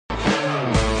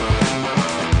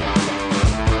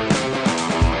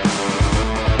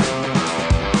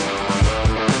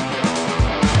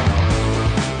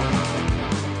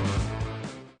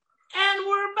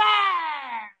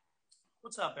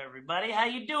up, everybody? How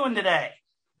you doing today?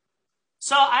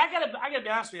 So I gotta be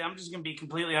honest with you. I'm just gonna be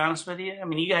completely honest with you. I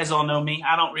mean, you guys all know me.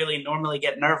 I don't really normally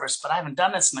get nervous, but I haven't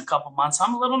done this in a couple months.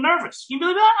 I'm a little nervous. You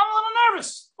believe that? I'm a little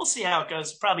nervous. We'll see how it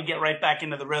goes. Probably get right back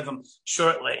into the rhythm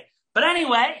shortly. But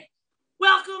anyway,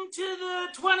 welcome to the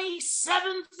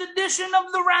 27th edition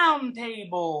of the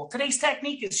Roundtable. Today's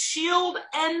technique is shield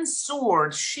and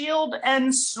sword. Shield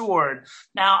and sword.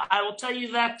 Now, I will tell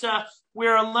you that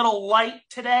we're a little light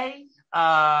today.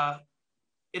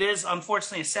 It is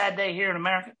unfortunately a sad day here in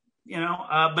America,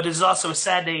 but it is also a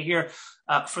sad day here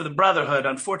for the Brotherhood.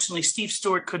 Unfortunately, Steve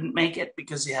Stewart couldn't make it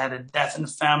because he had a death in the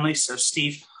family. So,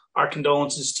 Steve, our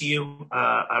condolences to you.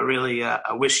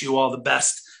 I wish you all the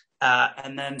best.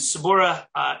 And then Sabura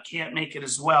can't make it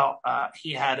as well.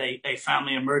 He had a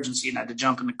family emergency and had to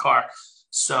jump in the car.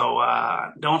 So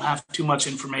don't have too much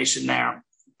information there,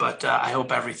 but I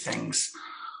hope everything's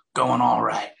going all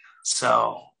right.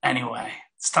 So anyway,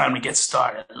 it's time to get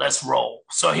started. Let's roll.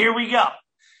 So here we go.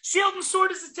 Shield and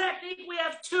sword is the technique. We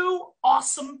have two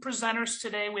awesome presenters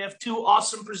today.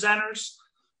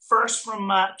 First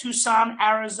from Tucson,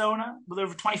 Arizona, with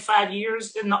over 25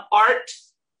 years in the art.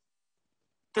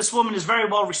 This woman is very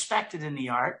well respected in the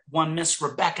art, one Miss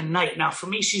Rebecca Knight. Now, for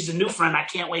me, she's a new friend. I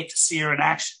can't wait to see her in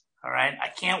action, all right? I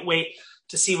can't wait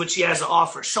to see what she has to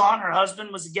offer. Sean, her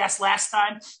husband, was a guest last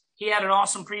time. He had an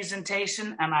awesome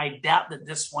presentation, and I doubt that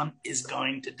this one is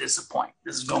going to disappoint.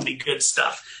 This is going to be good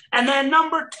stuff. And then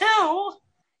number two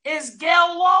is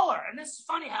Gail Lawler. And this is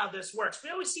funny how this works. We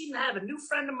always seem to have a new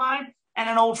friend of mine and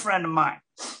an old friend of mine.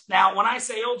 Now, when I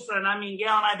say old friend, I mean Gail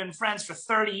and I have been friends for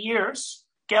 30 years.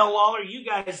 Gail Lawler, you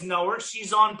guys know her.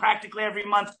 She's on practically every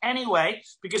month anyway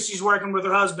because she's working with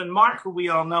her husband, Mark, who we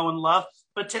all know and love.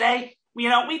 But today, we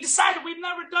decided we've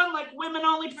never done like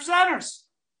women-only presenters.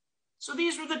 So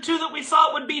these were the two that we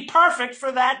thought would be perfect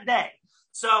for that day.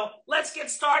 So let's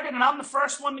get started, and I'm the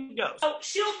first one to go. So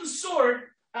shield and sword,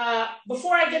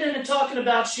 before I get into talking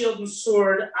about shield and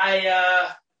sword,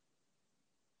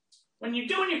 when you're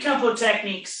doing your Kenpo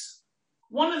techniques,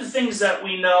 one of the things that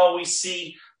we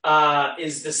see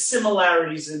is the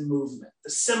similarities in movement.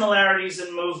 The similarities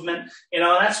in movement,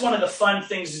 that's one of the fun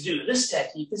things to do. This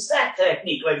technique is that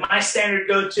technique. Like my standard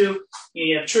go-to,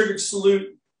 you have triggered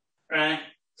salute, right?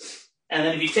 And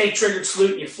then if you take triggered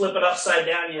salute and you flip it upside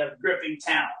down, you have gripping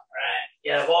talon, right?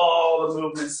 You have all the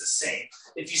movements the same.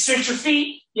 If you switch your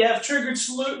feet, you have triggered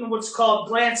salute and what's called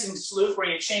glancing salute, where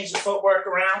you change the footwork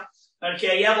around.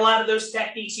 Okay, you have a lot of those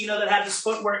techniques, that have this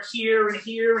footwork here and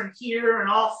here and here and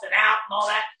off and out and all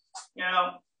that,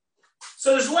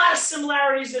 So there's a lot of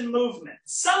similarities in movement.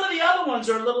 Some of the other ones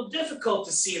are a little difficult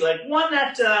to see. Like one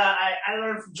that I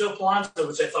learned from Joe Palazzo,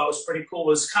 which I thought was pretty cool,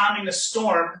 was Calming the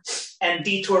Storm and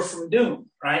Detour from Doom,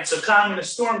 right? So Calming the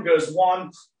Storm goes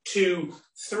 1, 2,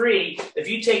 3. If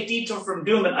you take Detour from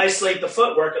Doom and isolate the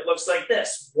footwork, it looks like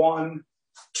this: 1,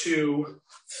 2,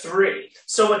 3.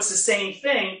 So it's the same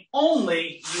thing,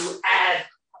 only you add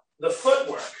the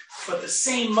footwork, but the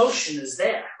same motion is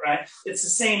there, right? It's the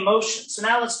same motion. So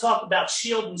now let's talk about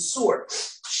shield and sword.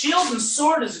 Shield and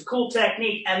sword is a cool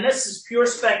technique, and this is pure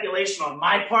speculation on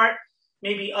my part.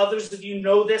 Maybe others of you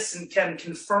know this and can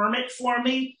confirm it for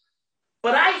me.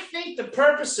 But I think the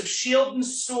purpose of shield and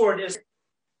sword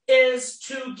is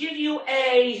to give you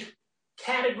a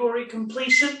category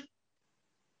completion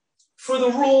for the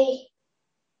rule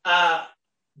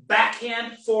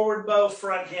backhand, forward bow,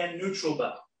 front hand, neutral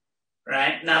bow.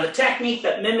 Right? Now, the technique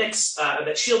that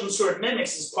that shield and sword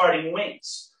mimics is parting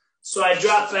wings. So I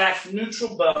drop back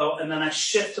neutral bow, and then I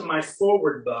shift to my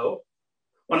forward bow.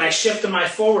 When I shift to my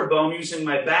forward bow, I'm using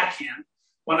my backhand.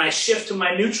 When I shift to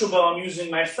my neutral bow, I'm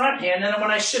using my front hand. And then when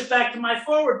I shift back to my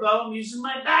forward bow, I'm using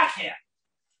my backhand.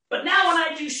 But now when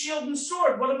I do shield and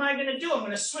sword, what am I going to do? I'm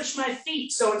going to switch my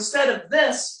feet. So instead of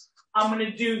this, I'm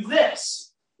going to do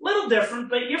this. Little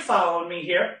different, but you're following me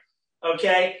here.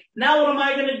 Okay, now what am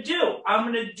I going to do? I'm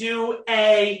going to do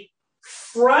a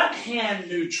front hand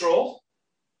neutral.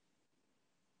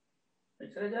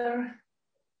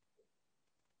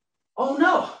 Oh,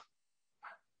 no.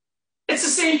 It's the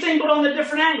same thing, but on a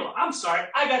different angle. I'm sorry,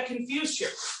 I got confused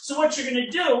here. So what you're going to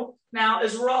do now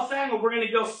is we're off angle. We're going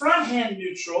to go front hand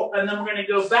neutral, and then we're going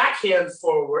to go backhand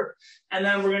forward, and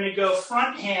then we're going to go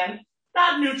front hand,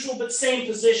 not neutral, but same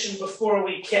position before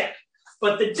we kick.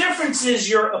 But the difference is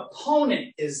your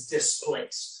opponent is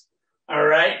displaced, all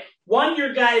right? One,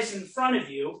 your guy is in front of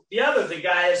you. The other, the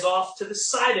guy is off to the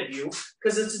side of you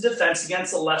because it's a defense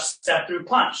against a left step-through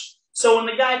punch. So when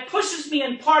the guy pushes me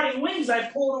in parting wings, I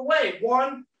pull it away.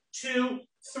 1, 2,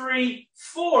 3,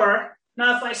 4.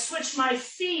 Now, if I switch my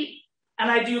feet and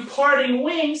I do parting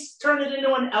wings, turn it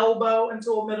into an elbow,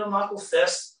 into a middle knuckle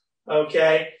fist,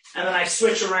 okay? And then I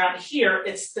switch around here.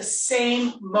 It's the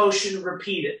same motion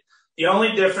repeated. The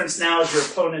only difference now is your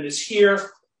opponent is here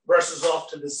versus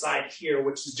off to the side here,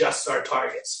 which is just our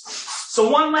targets. So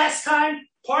one last time,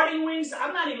 parting wings.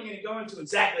 I'm not even going to go into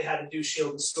exactly how to do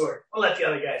shield and sword. I'll let the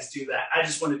other guys do that. I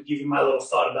just wanted to give you my little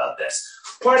thought about this.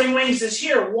 Parting wings is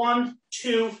here. 1,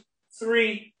 2,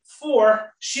 3,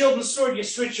 4. Shield and sword, you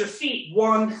switch your feet.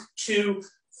 1, 2,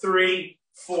 3,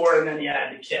 4, and then you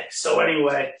add the kick. So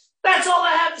anyway, that's all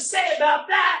I have to say about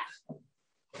that.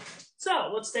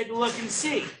 So let's take a look and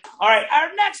see. All right,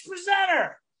 our next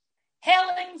presenter,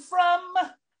 hailing from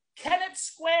Kennett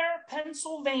Square,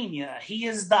 Pennsylvania. He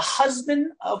is the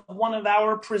husband of one of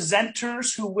our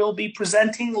presenters who will be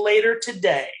presenting later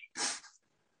today,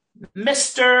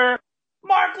 Mr.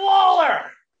 Mark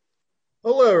Lawler.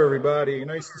 Hello, everybody.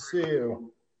 Nice to see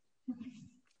you.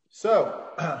 So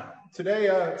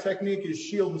today, technique is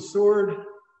shield and sword.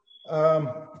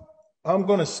 I'm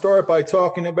going to start by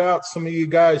talking about, some of you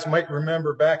guys might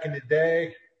remember back in the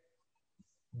day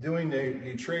doing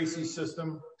the Tracy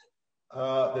system.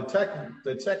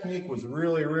 The technique was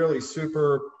really, really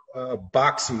super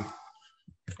boxy.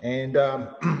 And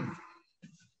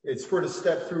it's for the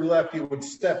step through left. You would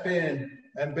step in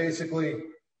and basically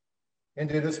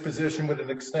into this position with an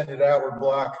extended outward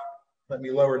block. Let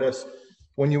me lower this.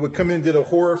 When you would come into the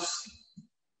horse,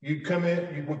 you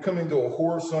would come into a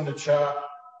horse on the chop.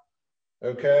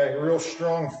 Okay, real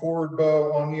strong forward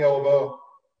bow on the elbow.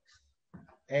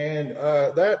 And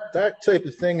that type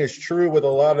of thing is true with a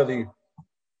lot of the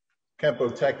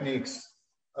Kenpo techniques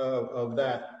of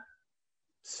that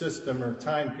system or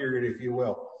time period, if you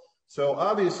will. So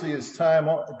obviously as time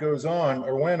goes on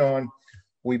or went on,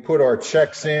 we put our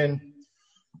checks in.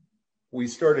 We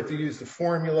started to use the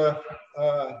formula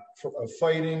for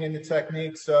fighting in the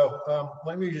technique. So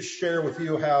let me just share with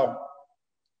you how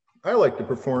I like to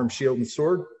perform shield and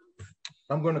sword.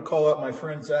 I'm going to call up my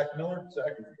friend Zach Miller.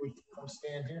 Zach, if you would come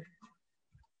stand here.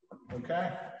 Okay,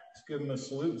 let's give him a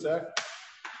salute, Zach.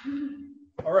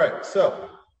 All right, so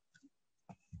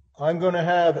I'm going to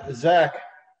have Zach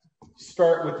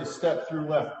start with the step through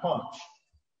left punch.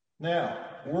 Now,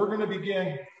 we're going to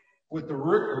begin with the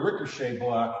ricochet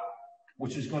block,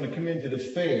 which is going to come into the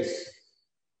face.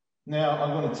 Now,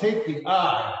 I'm going to take the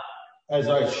eye as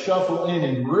I shuffle in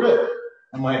and rip,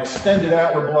 and my extended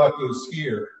outward block goes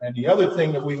here. And the other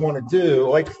thing that we want to do,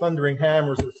 like thundering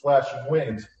hammers or flashing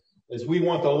wings, is we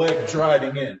want the leg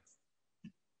driving in.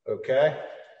 Okay?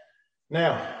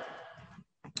 Now,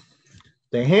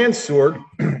 the hand sword,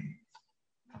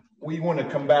 we want to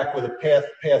come back with a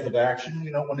path of action.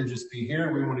 We don't want to just be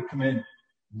here. We want to come in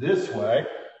this way.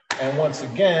 And once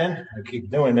again, I keep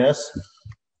doing this,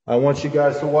 I want you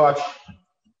guys to watch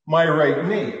my right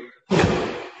knee.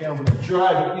 Okay, I'm going to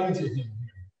drive it into him.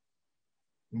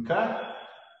 Okay?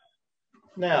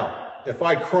 Now, if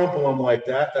I crumple him like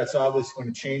that, that's obviously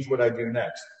going to change what I do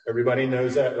next. Everybody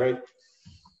knows that, right?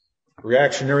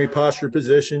 Reactionary posture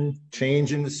position,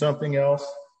 change into something else.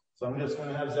 So I'm just going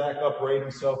to have Zach upright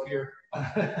himself here.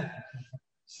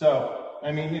 So,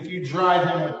 I mean, if you drive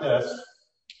him with this,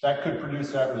 that could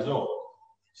produce that result.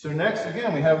 So next,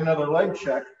 again, we have another leg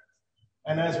check.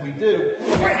 And as we do,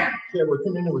 we're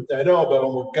coming in with that elbow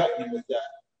and we're gutting him with that.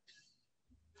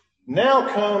 Now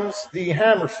comes the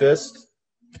hammer fist.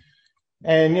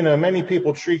 And, you know, many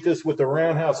people treat this with a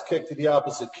roundhouse kick to the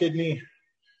opposite kidney.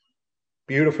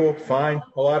 Beautiful, fine.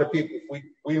 A lot of people,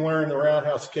 we learn the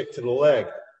roundhouse kick to the leg.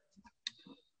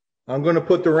 I'm going to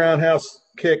put the roundhouse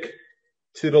kick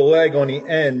to the leg on the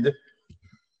end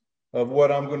of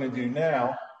what I'm going to do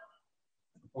now,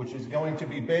 which is going to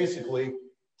be basically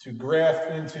to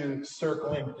graft into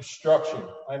circling destruction.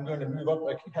 I'm going to move up.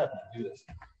 I keep having to do this.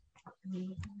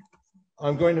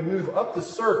 I'm going to move up the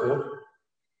circle,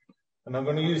 and I'm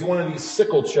going to use one of these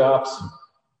sickle chops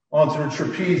onto the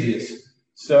trapezius.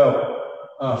 So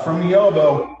from the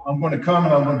elbow, I'm going to come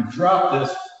and I'm going to drop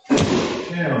this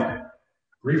down.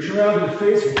 Reach around to the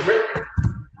face and grip.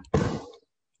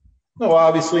 No,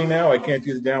 obviously now I can't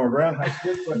do the downward roundhouse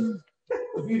kick, but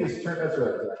if you just turn, that's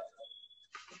right.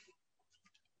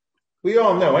 We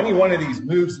all know any one of these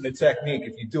moves in the technique,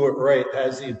 if you do it right,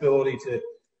 has the ability to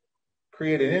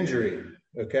create an injury.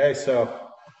 Okay,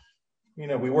 so, you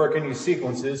know, we work in these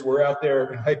sequences. We're out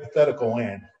there in hypothetical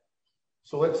land.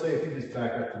 So let's say if you just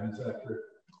back up to this after.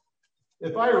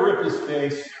 If I rip his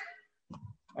face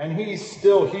and he's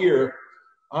still here,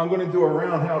 I'm going to do a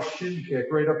roundhouse shin kick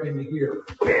right up into here.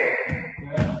 Okay.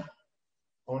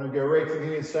 I want to go right to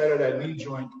the inside of that knee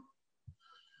joint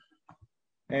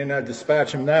and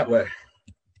dispatch him that way.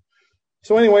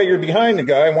 So anyway, you're behind the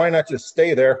guy. Why not just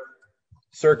stay there?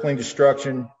 Circling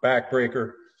destruction,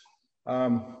 backbreaker.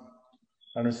 I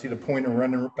don't see the point of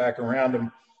running back around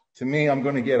him. To me, I'm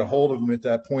going to get a hold of him at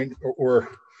that point or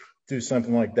do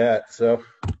something like that. So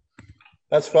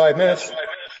that's 5 minutes.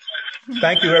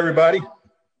 Thank you, everybody.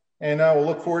 And we'll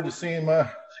look forward to seeing the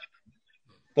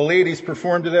ladies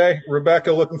perform today.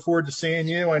 Rebecca, looking forward to seeing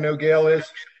you. I know Gail is.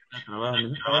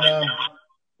 And,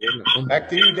 back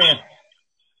to you, Dan.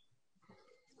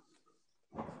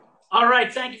 All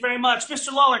right, thank you very much.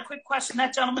 Mr. Lawler, quick question.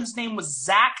 That gentleman's name was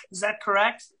Zach, is that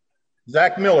correct?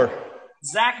 Zach Miller.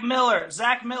 Zach Miller.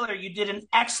 Zach Miller, you did an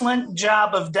excellent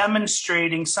job of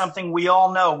demonstrating something we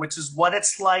all know, which is what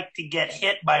it's like to get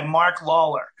hit by Mark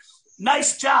Lawler.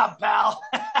 Nice job, pal.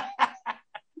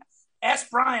 Ask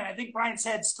Brian. I think Brian's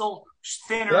head's still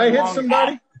thinner. Did I hit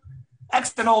somebody?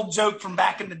 That's an old joke from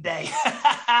back in the day.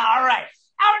 All right.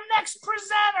 Our next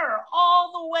presenter,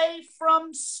 all the way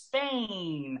from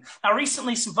Spain. Now,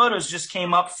 recently, some photos just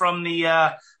came up from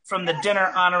the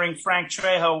dinner honoring Frank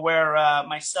Trejo, where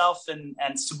myself and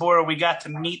Sabora, we got to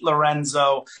meet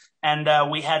Lorenzo, and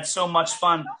we had so much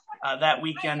fun that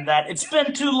weekend that it's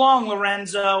been too long,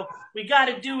 Lorenzo. We got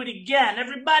to do it again.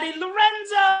 Everybody,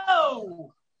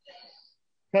 Lorenzo!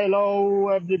 Hello,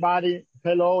 everybody.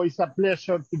 Hello, it's a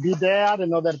pleasure to be there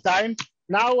another time.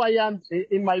 Now I am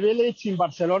in my village in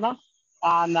Barcelona,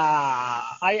 and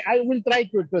I will try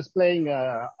to explain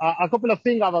a couple of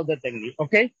things about the technique,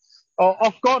 okay?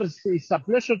 Of course, it's a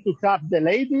pleasure to have the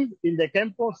lady in the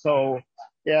Kenpo, so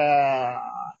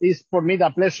it's for me the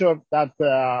pleasure that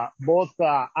both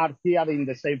are here in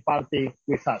the same party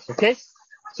with us, okay?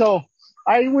 So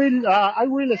I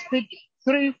will speak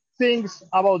 3 things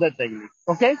about the technique,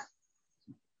 okay?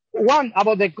 One,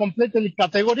 about the completely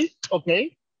category,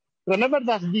 okay? Remember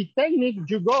that the technique,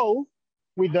 you go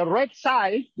with the right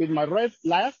side, with my right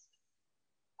left,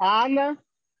 and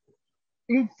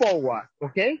in forward,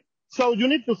 okay? So you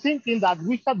need to think in that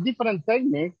we have different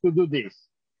techniques to do this.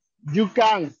 You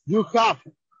have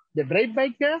the brake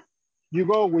breaker, you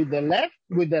go with the left,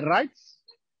 with the right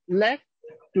leg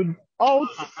to out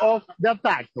of the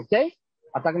attack, okay?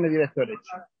 Attack in the direction,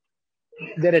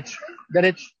 derecho.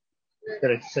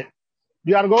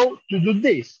 You are going to do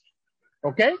this,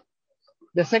 okay?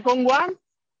 The second one,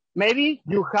 maybe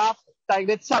you have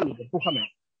target salute, empújame.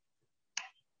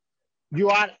 You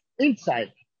are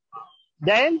inside.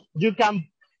 Then you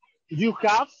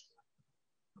have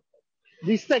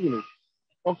this technique,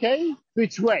 okay?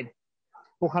 Switch way,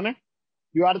 empújame.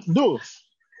 You are deuce.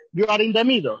 You are in the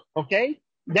middle, okay?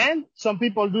 Then some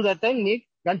people do the technique,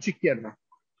 gancho izquierdo.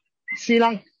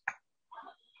 Silang.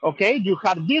 Okay, you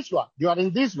have this one. You are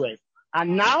in this way.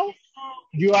 And now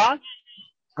you are,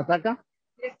 ataca,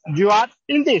 you are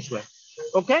in this way.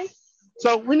 Okay?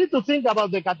 So we need to think about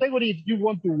the category if you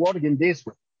want to work in this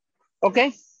way.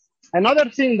 Okay? Another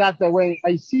thing that when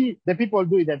I see the people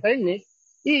doing the technique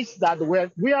is that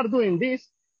when we are doing this,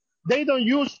 they don't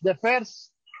use the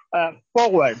first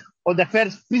forward or the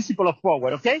first principle of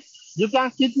forward. Okay? You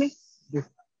can hit me.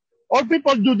 All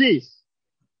people do this.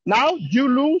 Now you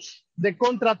lose the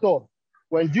contrator.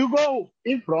 When you go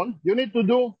in front, you need to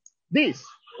do this,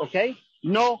 okay?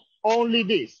 No only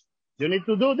this. You need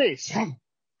to do this.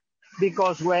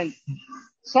 Because when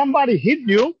somebody hit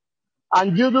you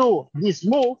and you do this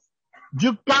move,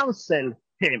 you cancel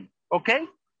him, okay?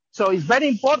 So it's very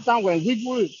important when we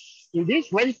do it in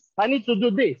this way, I need to do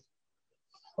this,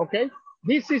 okay?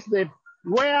 This is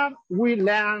where we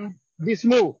learn this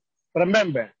move.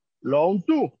 Remember, long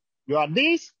 2. You are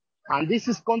this, and this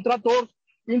is contrator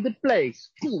in the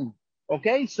place.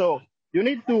 Okay, so you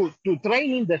need to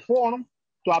train in the form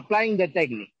to applying the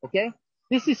technique. Okay,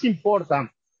 this is important.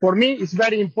 For me, it's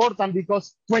very important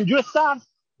because when you start,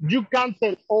 you can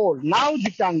tell all. Now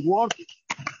you can work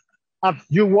as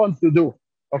you want to do.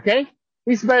 Okay,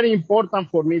 it's very important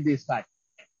for me this time.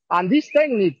 And this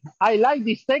technique, I like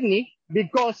this technique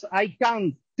because I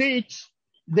can teach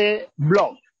the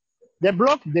block. The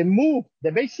block, the move,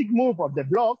 the basic move of the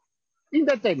block in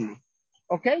the technique,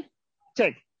 okay?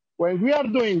 Check. When we are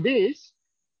doing this,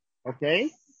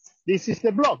 okay, this is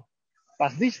the block.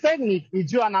 But this technique,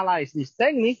 if you analyze this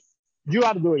technique, you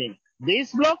are doing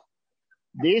this block,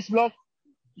 this block,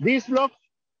 this block,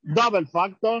 double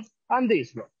factor, and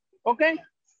this block, okay?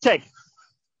 Check.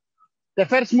 The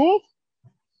first move,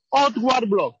 outward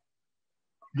block.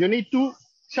 You need to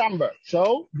chamber.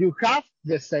 So you have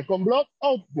the second block,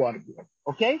 outward block,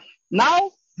 okay?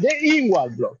 Now the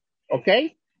inward block,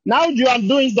 okay? Now you are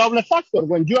doing double factor.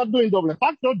 When you are doing double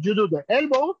factor, you do the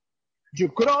elbow, you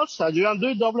cross, and you are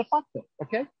doing double factor,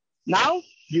 okay? Now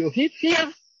you hit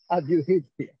here, and you hit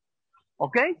here,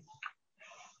 okay?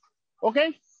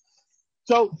 Okay?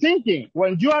 So thinking,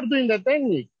 when you are doing the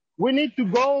technique, we need to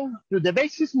go to the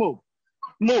basis move.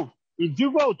 Move. If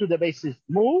you go to the basis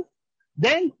move,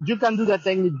 then you can do the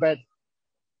technique better.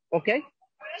 Okay?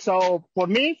 So for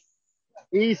me,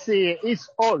 it's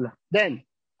all. Then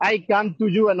I come to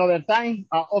you another time.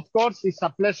 Of course, it's a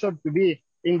pleasure to be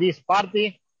in this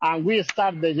party, and we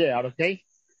start the year, okay?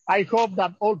 I hope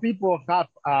that all people have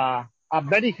a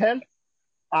very health,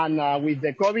 and with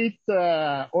the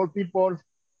COVID, all people,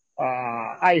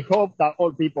 I hope that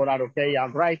all people are okay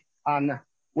and right. And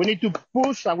we need to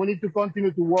push and we need to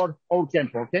continue to work all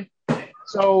Kenpo, okay?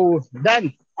 So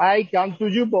then I come to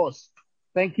you, boss.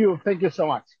 Thank you. Thank you so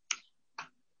much.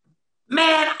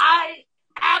 Man, I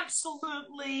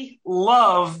absolutely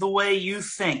love the way you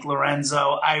think,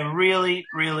 Lorenzo. I really,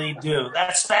 really do.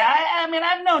 I mean,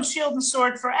 I've known Shield and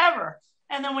Sword forever.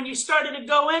 And then when you started to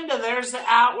go into there's the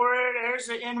outward, there's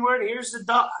the inward, here's the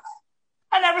dog.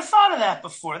 I never thought of that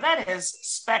before. That is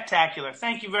spectacular.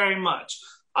 Thank you very much.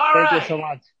 All right. Thank you so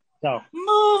much. So.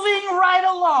 Moving right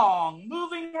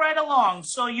along.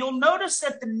 So you'll notice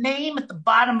that the name at the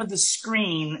bottom of the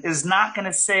screen is not going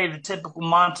to say the typical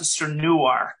Montes or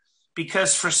Noir,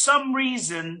 because for some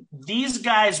reason, these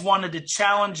guys wanted to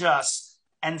challenge us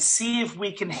and see if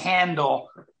we can handle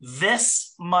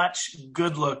this much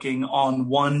good looking on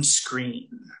one screen.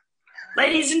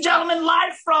 Ladies and gentlemen,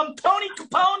 live from Tony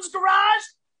Capone's garage,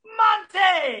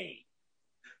 Monte.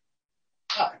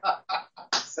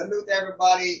 Salute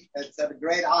everybody. It's a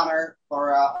great honor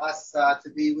for us to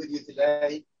be with you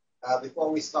today. Before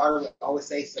we start, we always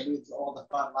say salute to all the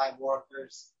frontline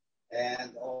workers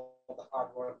and all the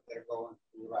hard work they're going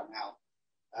through right now.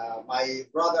 My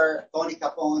brother, Tony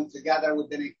Capone, together we've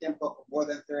been in Kenpo for more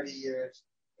than 30 years.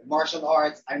 In martial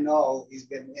arts, I know he's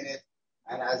been in it,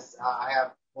 and as I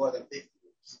have more than 50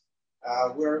 years.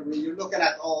 You're looking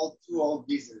at two old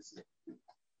geezers here.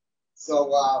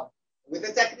 So, with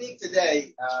the technique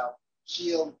today,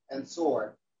 shield and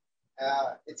sword,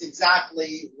 it's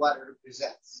exactly what it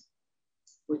represents,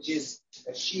 which is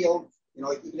a shield. You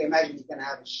know, if you can imagine, you can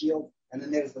have a shield, and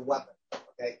then there's the weapon,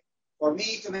 okay? For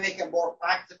me, to make it more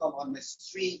practical on the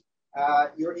street,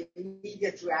 your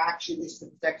immediate reaction is to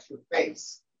protect your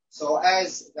face. So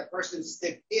as the person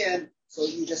stepped in, so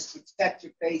you just protect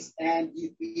your face, and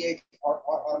you create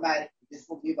automatically. This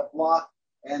will be the block,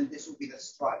 and this will be the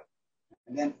strike.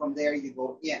 And then from there, you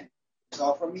go in.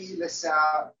 So for me,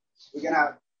 we're going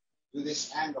to do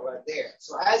this angle right there.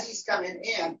 So as he's coming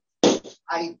in,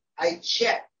 I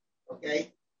check,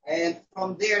 okay? And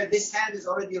from there, this hand is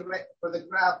already ready for the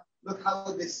grab. Look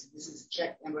how this is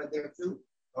checked in right there too,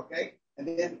 okay? And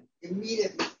then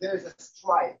immediately, there's a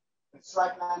strike. The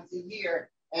strike lands in here,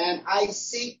 and I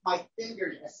sink my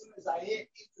fingers as soon as I hit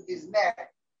into his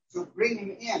neck to bring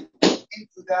him in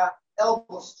into the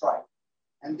elbow strike.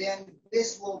 And then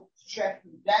this will check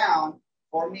him down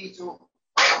for me to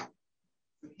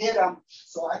hit him,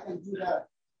 so I can do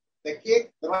the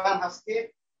kick, the roundhouse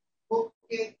kick, hook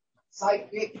kick, side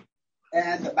kick,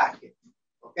 and the back kick.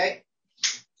 Okay?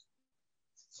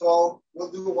 So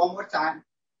we'll do it one more time.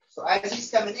 So as he's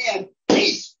coming in,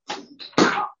 please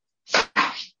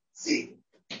see,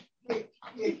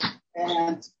 kick,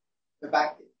 and the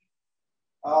back kick.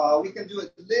 We can do a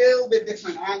little bit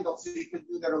different angle, so you can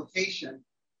do the rotation.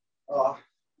 I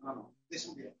don't know. This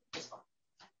will be it. This one.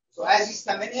 So as he's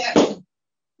coming in,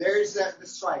 there's the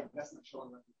strike. That's not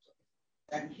showing up.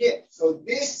 And hit. So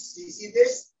this, you see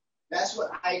this? That's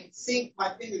what I sink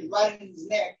my fingers right in his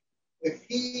neck. If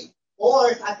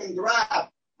I can grab,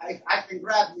 I can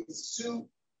grab his suit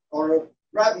or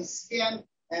grab his skin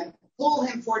and pull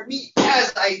him toward me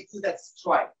as I do that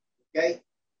strike. Okay?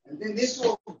 And then this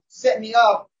will set me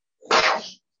up.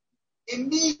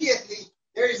 Immediately,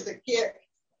 there's the kick.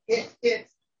 Hit,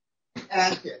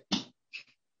 and hit.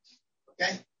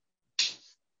 Okay?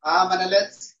 I'm going to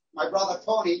let my brother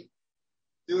Tony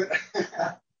do it,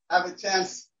 have a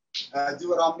chance,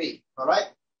 do it on me. All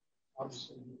right? I'm just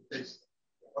going to do this.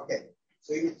 Okay.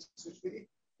 So you need to switch with you?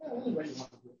 Anywhere you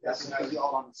want to do it. Yes, now you're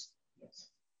all on this. Yes.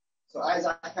 So as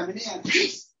I come in,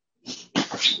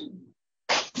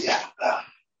 yeah.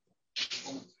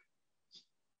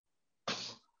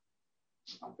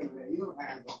 I'm going to let you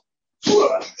handle.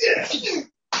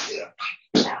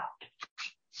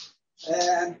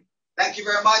 And thank you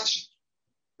very much.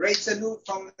 Great salute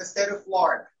from the state of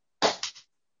Florida.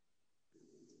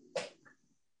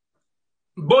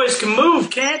 Boys can move,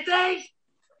 can't they?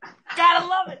 Gotta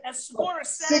love it. As Samora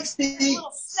said,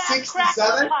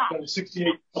 67?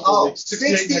 68. Oh,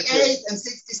 68 and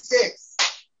 66.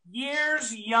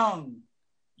 Years young.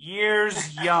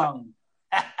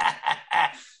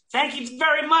 Thank you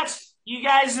very much. You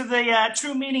guys are the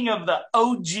true meaning of the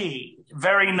OG.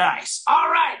 Very nice. All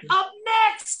right, up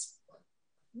next,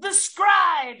 the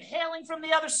scribe, hailing from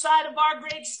the other side of our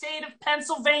great state of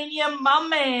Pennsylvania, my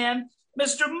man,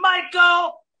 Mr.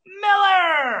 Michael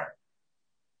Miller.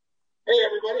 Hey,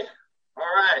 everybody. All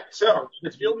right, so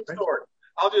it's Field and Sword.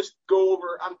 I'll just go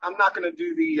over, I'm not going to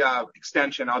do the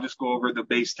extension. I'll just go over the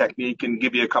base technique and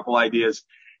give you a couple ideas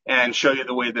and show you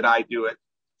the way that I do it.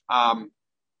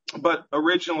 But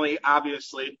originally,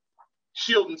 obviously,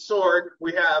 shield and sword,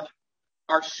 we have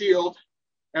our shield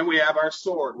and we have our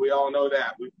sword. We all know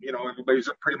that. Everybody's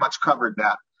pretty much covered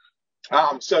that.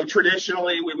 So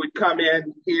traditionally, we would come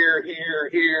in here, here,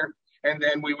 here, and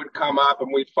then we would come up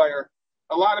and we'd fire.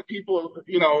 A lot of people,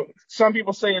 some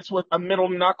people say it's with a middle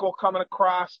knuckle coming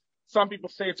across. Some people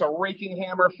say it's a raking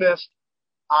hammer fist.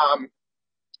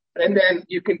 And then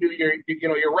you can do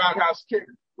your roundhouse kick,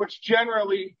 which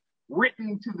generally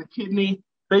written to the kidney.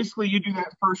 Basically, you do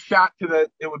that first shot it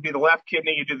would be the left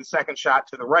kidney. You do the second shot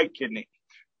to the right kidney.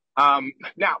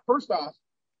 Now, first off,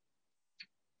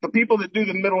 the people that do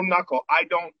the middle knuckle,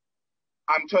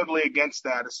 I'm totally against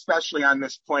that, especially on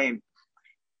this plane,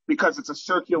 because it's a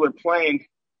circular plane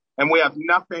and we have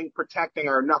nothing protecting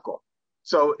our knuckle.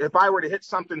 So if I were to hit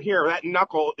something here, that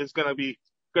knuckle is going to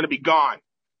be gone.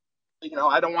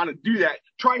 I don't want to do that.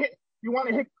 You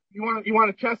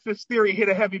want to test this theory, hit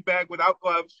a heavy bag without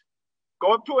gloves,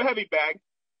 go up to a heavy bag,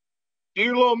 do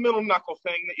your little middle knuckle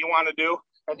thing that you want to do,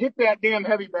 and hit that damn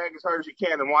heavy bag as hard as you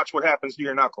can and watch what happens to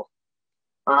your knuckle.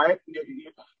 All right?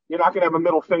 You're not going to have a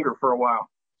middle finger for a while.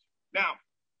 Now,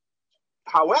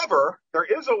 however, there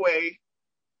is a way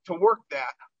to work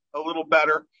that a little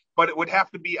better, but it would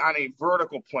have to be on a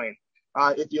vertical plane.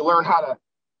 If you learn how to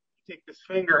take this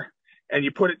finger and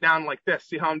you put it down like this,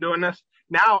 see how I'm doing this?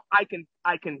 Now I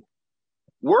can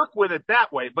work with it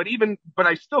that way, but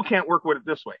I still can't work with it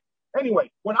this way.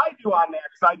 Anyway, what I do on that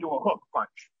is I do a hook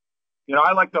punch.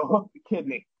 I like to hook the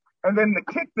kidney. And then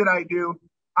the kick that I do,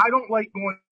 I don't like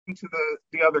going into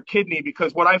the other kidney,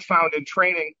 because what I've found in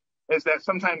training is that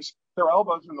sometimes their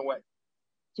elbow's in the way.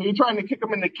 So you're trying to kick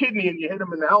them in the kidney and you hit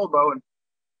them in the elbow, and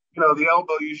the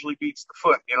elbow usually beats the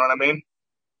foot. You know what I mean?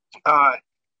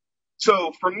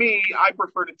 So for me, I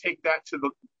prefer to take that to the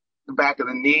back of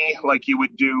the knee, like you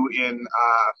would do in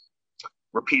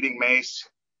repeating mace.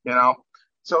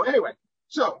 So anyway,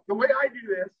 so the way I do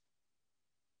this,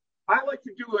 I like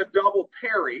to do a double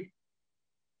parry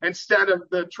instead of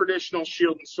the traditional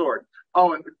shield and sword.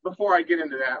 Oh, and before I get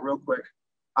into that real quick,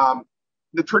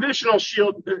 the traditional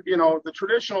shield, the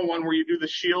traditional one where you do the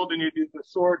shield and you do the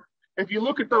sword, if you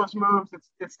look at those moves,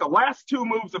 it's the last two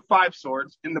moves of 5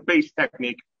 swords in the base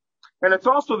technique. And it's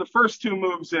also the first 2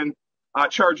 moves in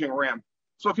charging ram.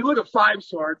 So if you look at 5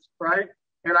 swords, right,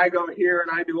 and I go here and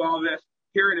I do all this,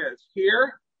 here it is,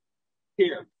 here,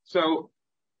 here. So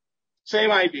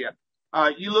same idea.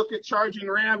 You look at charging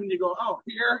ram and you go, oh,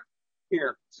 here,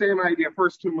 here. Same idea,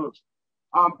 first 2 moves.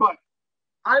 But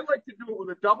I like to do it with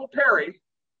a double parry,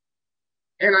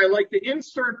 and I like to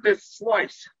insert this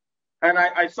slice. And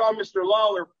I saw Mr.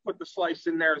 Lawler put the slice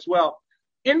in there as well.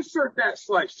 Insert that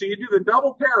slice. So you do the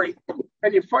double parry,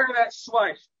 and you fire that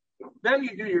slice. Then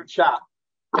you do your chop.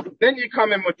 Then you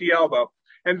come in with the elbow.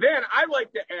 And then I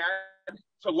like to add,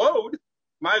 to load,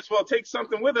 might as well take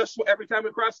something with us every time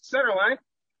we cross the center line.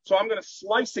 So I'm going to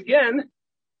slice again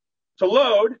to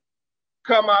load,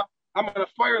 come up. I'm going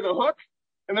to fire the hook,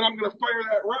 and then I'm going to fire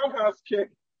that roundhouse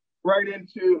kick right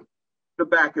into the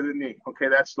back of the knee. Okay,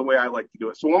 that's the way I like to do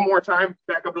it. So one more time,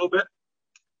 back up a little bit.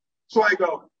 So I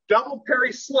go double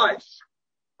parry slice,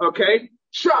 okay,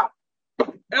 chop,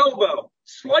 elbow,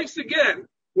 slice again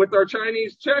with our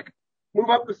Chinese check, move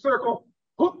up the circle,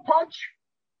 hook punch,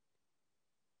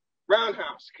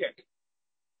 roundhouse kick.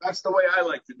 That's the way I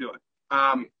like to do it.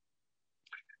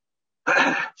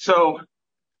 So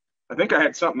I think I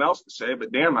had something else to say,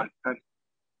 but damn, I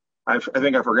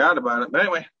think I forgot about it. But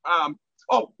anyway,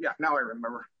 oh yeah, now I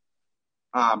remember.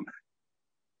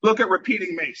 Look at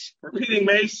repeating mace. Repeating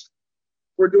mace,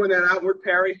 we're doing that outward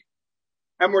parry,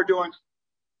 and we're doing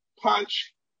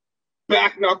punch,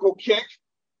 back knuckle kick,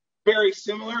 very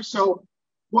similar. So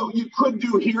what you could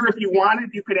do here, if you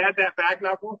wanted, you could add that back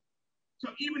knuckle. So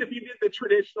even if you did the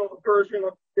traditional version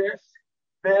of this,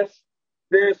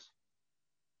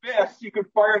 you could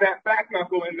fire that back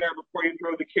knuckle in there before you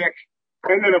throw the kick.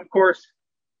 And then, of course,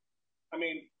 I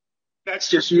mean, that's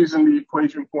just using the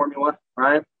equation formula,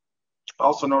 right?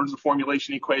 Also known as the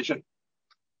formulation equation.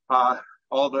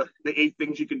 All the 8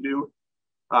 things you can do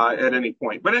at any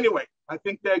point. But anyway, I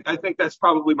think that's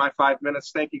probably my 5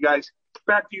 minutes. Thank you, guys.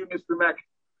 Back to you, Mr. Meck.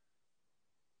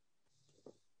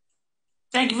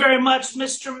 Thank you very much,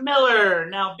 Mr. Miller.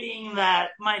 Now, being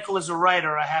that Michael is a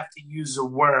writer, I have to use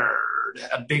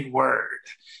a big word.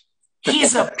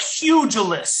 He's a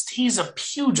pugilist. He's a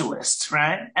pugilist,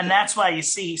 right? And that's why you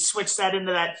see he switched that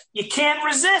into that. You can't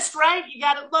resist, right? You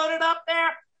got it loaded up there.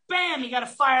 Bam, you got to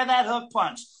fire that hook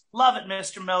punch. Love it,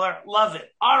 Mr. Miller. Love it.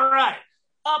 All right.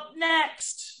 Up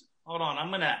next. Hold on. I'm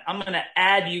gonna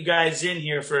add you guys in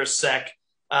here for a sec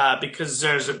because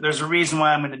there's a reason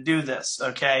why I'm gonna do this.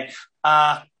 Okay.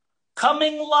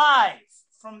 Coming live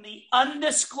from the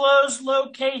undisclosed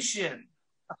location,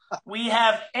 we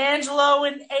have Angelo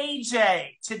and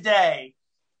AJ today.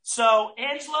 So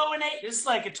Angelo and AJ, this is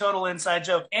like a total inside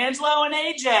joke. Angelo and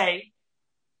AJ,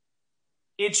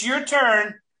 it's your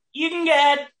turn. You can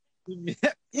get. You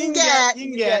can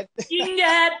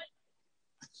get.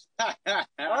 All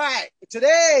right.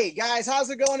 Today, guys, how's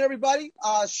it going, everybody?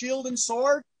 Shield and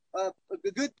sword.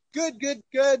 Good.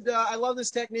 I love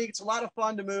this technique. It's a lot of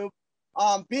fun to move.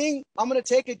 I'm going to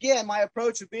take again my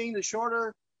approach of being the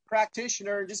shorter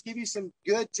practitioner and just give you some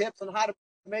good tips on how to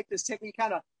make this technique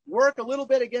kind of work a little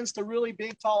bit against a really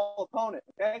big, tall opponent.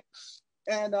 Okay.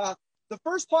 And the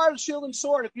first part of shield and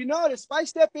sword, if you notice, if I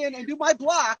step in and do my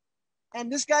block, and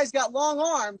this guy's got long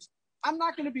arms, I'm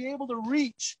not going to be able to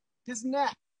reach his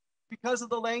neck because of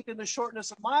the length and the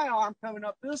shortness of my arm coming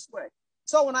up this way.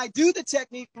 So when I do the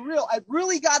technique for real, I've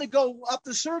really got to go up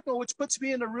the circle, which puts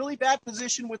me in a really bad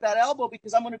position with that elbow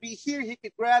because I'm going to be here. He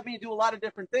could grab me and do a lot of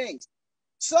different things.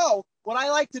 So what I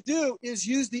like to do is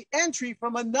use the entry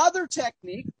from another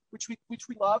technique, which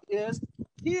we love, is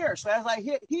here. So as I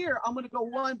hit here, I'm going to go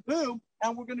one, boom,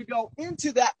 and we're going to go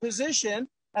into that position.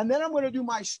 And then I'm going to do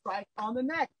my strike on the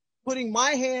neck, putting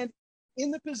my hand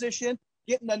in the position,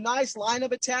 getting a nice line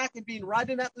of attack and being right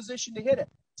in that position to hit it.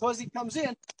 So as he comes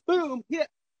in, boom, hit,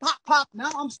 pop, pop.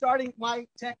 Now I'm starting my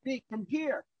technique from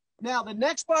here. Now the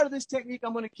next part of this technique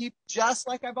I'm going to keep just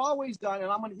like I've always done,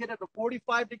 and I'm going to hit at a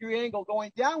 45-degree angle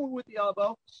going downward with the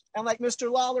elbow. And like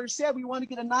Mr. Lawler said, we want to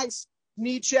get a nice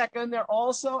knee check in there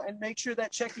also and make sure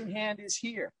that checking hand is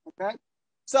here, okay?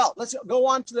 So let's go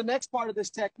on to the next part of this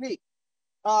technique.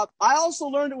 I also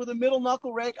learned it with a middle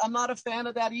knuckle rake. I'm not a fan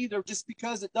of that either, just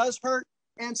because it does hurt.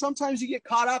 And sometimes you get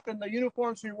caught up in the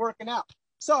uniforms when you're working out.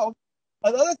 So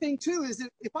another thing too is that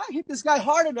if I hit this guy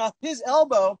hard enough, his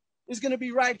elbow is going to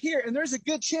be right here. And there's a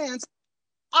good chance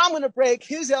I'm going to break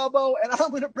his elbow and I'm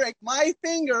going to break my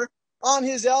finger on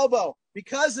his elbow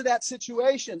because of that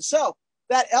situation. So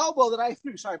that elbow that I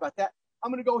threw, sorry about that.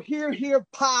 I'm going to go here,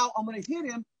 pow. I'm going to hit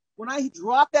him. When I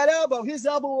drop that elbow, his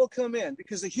elbow will come in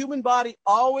because the human body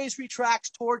always retracts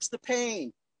towards the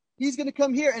pain. He's going to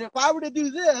come here. And if I were to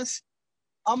do this,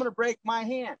 I'm going to break my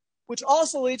hand, which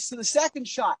also leads to the second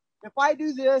shot. If I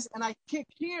do this and I kick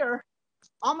here,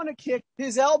 I'm going to kick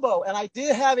his elbow. And I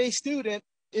did have a student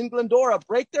in Glendora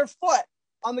break their foot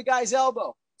on the guy's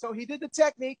elbow. So he did the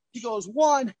technique. He goes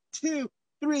 1, 2,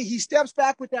 3. He steps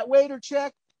back with that waiter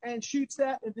check and shoots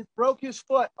that and just broke his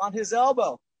foot on his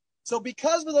elbow. So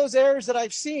because of those errors that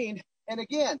I've seen, and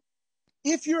again,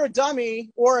 if you're a dummy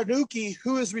or a nookie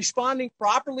who is responding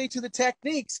properly to the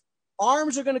techniques,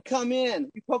 arms are going to come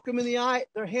in. You poke them in the eye,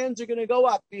 their hands are going to go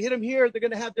up. If you hit them here, they're going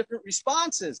to have different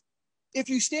responses. If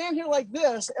you stand here like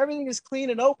this, everything is clean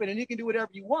and open and you can do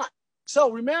whatever you want. So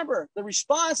remember, the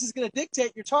response is going to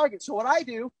dictate your target. So what I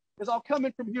do is I'll come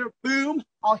in from here, boom,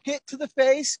 I'll hit to the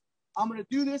face. I'm going to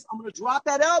do this. I'm going to drop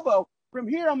that elbow. From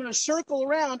here, I'm going to circle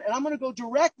around and I'm going to go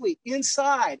directly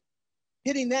inside,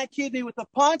 hitting that kidney with a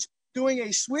punch, doing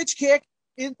a switch kick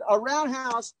in a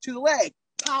roundhouse to the leg.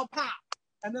 Pow, pow.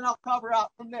 And then I'll cover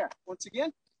out from there. Once again,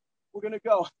 we're going to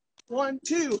go 1,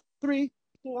 2, 3,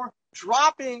 4,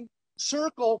 dropping,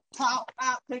 circle, pow,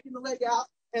 out, taking the leg out,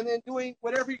 and then doing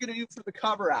whatever you're going to do for the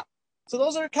cover out. So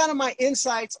those are kind of my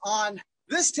insights on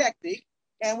this technique.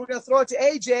 And we're going to throw it to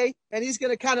AJ, and he's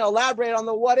going to kind of elaborate on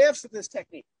the what ifs of this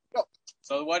technique. Go.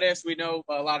 So the what ifs, we know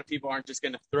a lot of people aren't just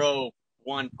going to throw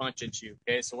one punch at you.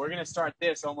 Okay, so we're going to start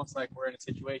this almost like we're in a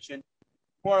situation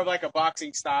more of like a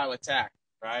boxing style attack,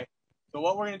 right? So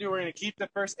what we're going to do, we're going to keep the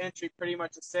first entry pretty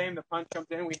much the same. The punch comes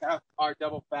in, we have our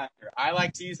double factor. I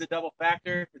like to use the double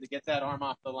factor to get that arm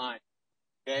off the line,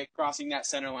 okay, crossing that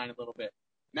center line a little bit.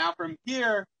 Now from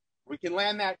here, we can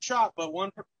land that chop, but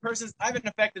one person, I haven't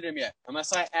affected him yet,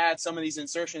 unless I add some of these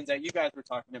insertions that you guys were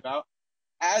talking about.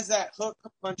 As that hook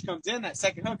punch comes in, that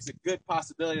second hook is a good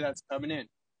possibility that's coming in.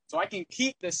 So I can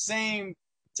keep the same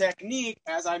technique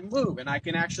as I move, and I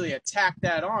can actually attack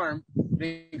that arm,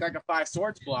 like a 5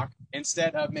 swords block,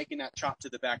 instead of making that chop to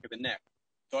the back of the neck.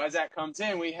 So as that comes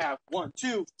in, we have 1,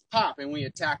 2, pop, and we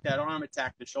attack that arm,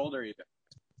 attack the shoulder even.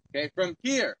 Okay, from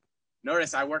here,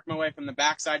 notice I work my way from the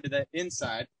backside to the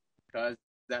inside, because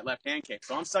that left hand came.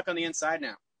 So I'm stuck on the inside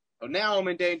now. So now I'm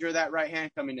in danger of that right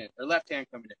hand coming in, or left hand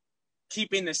coming in.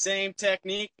 Keeping the same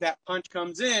technique, that punch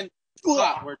comes in,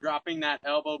 pop, we're dropping that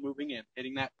elbow, moving in,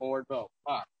 hitting that forward bow.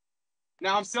 Pop.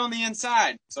 Now I'm still on the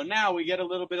inside. So now we get a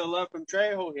little bit of love from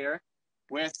Trejo here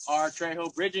with our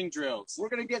Trejo bridging drills. We're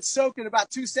going to get soaked in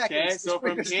about 2 seconds. Okay, so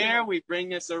from here, we bring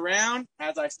this around.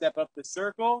 As I step up the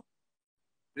circle,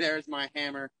 there's my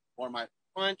hammer or my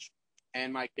punch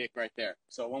and my kick right there.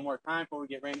 So one more time before we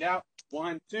get rained out.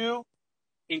 1, 2,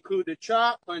 include the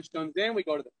chop. Punch comes in. We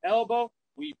go to the elbow.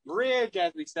 We bridge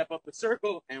as we step up the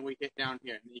circle, and we hit down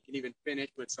here. And you can even finish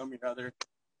with some of your other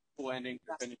cool endings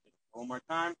to finish it. One more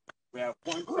time. We have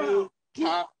 1, 2,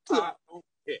 chop, chop,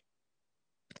 hit.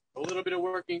 A little bit of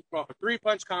working off a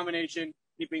 3-punch combination,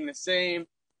 keeping the same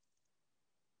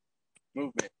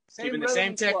movement. Keeping the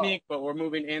same technique, but we're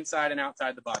moving inside and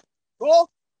outside the body. Cool?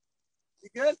 You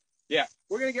good? Yeah.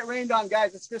 We're going to get rained on,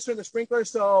 guys. It's just for the sprinkler,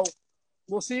 so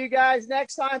we'll see you guys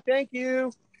next time. Thank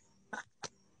you.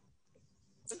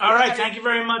 All right. Thank you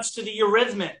very much to the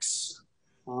Eurythmics.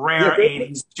 Rare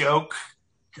 80s joke.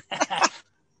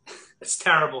 It's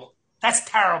terrible. That's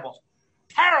terrible.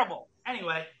 Terrible.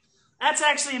 Anyway, that's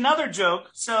actually another joke.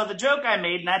 So the joke I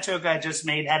made, and that joke I just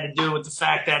made, had to do with the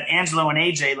fact that Angelo and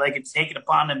AJ like to take it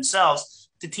upon themselves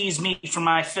to tease me for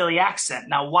my Philly accent.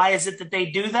 Now, why is it that they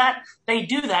do that? They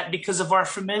do that because of our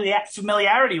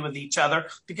familiarity with each other,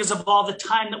 because of all the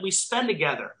time that we spend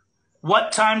together.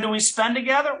 What time do we spend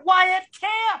together? Why, at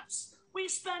camps. We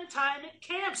spend time at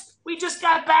camps. We just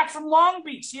got back from Long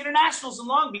Beach. The Internationals in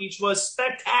Long Beach was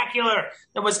spectacular.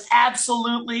 It was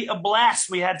absolutely a blast.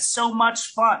 We had so much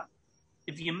fun.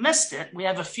 If you missed it, we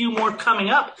have a few more coming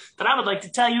up that I would like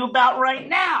to tell you about right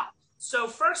now. So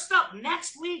first up,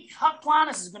 next week, Huck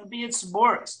Planis is going to be at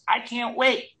Sabora's. I can't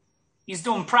wait. He's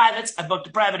doing privates. I booked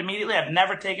a private immediately. I've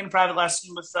never taken a private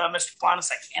lesson with Mr. Planis.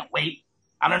 I can't wait.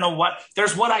 I don't know what.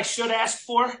 There's what I should ask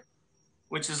for,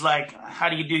 which is like, how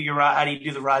do you do your rod? How do you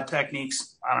do the rod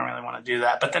techniques? I don't really want to do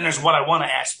that. But then there's what I want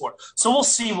to ask for. So we'll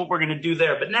see what we're going to do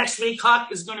there. But next week,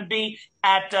 Huck is going to be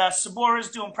at Sabora's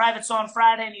doing privates on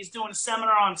Friday, and he's doing a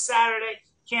seminar on Saturday.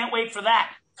 Can't wait for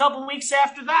that. A couple weeks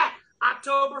after that,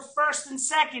 October 1st and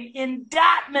 2nd in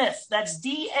Dartmouth. That's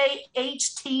DAHT-MITH.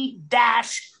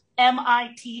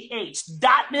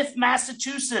 Dartmouth,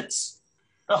 Massachusetts.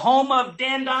 The home of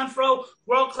Dan Donfro,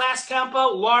 world-class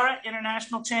Kenpo, Laura,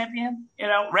 international champion,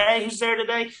 Ray, who's there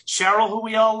today, Cheryl, who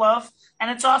we all love. And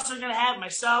it's also going to have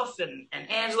myself and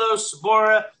Angelo,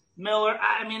 Sabora, Miller.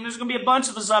 I mean, there's going to be a bunch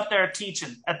of us up there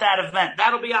teaching at that event.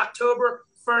 That'll be October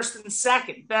 1st and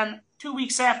 2nd. Then 2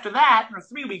 weeks after that, or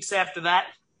 3 weeks after that,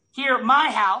 here at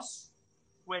my house,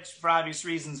 which for obvious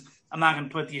reasons, I'm not going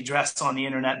to put the address on the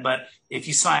internet, but if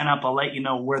you sign up, I'll let you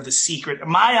know where the secret.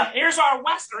 Here's our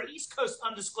west or east coast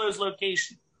undisclosed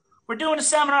location. We're doing a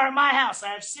seminar at my house.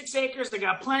 I have 6 acres. I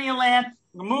got plenty of land.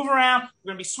 We're going to move around. We're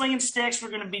going to be swinging sticks.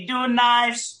 We're going to be doing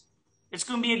knives. It's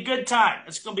going to be a good time.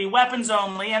 It's going to be weapons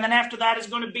only. And then after that is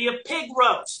going to be a pig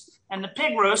roast. And the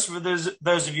pig roast, for those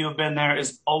of you who have been there,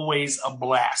 is always a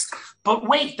blast. But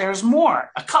wait, there's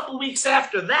more. A couple weeks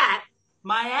after that,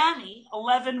 Miami,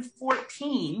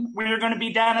 11/14, we're going to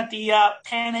be down at the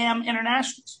Pan Am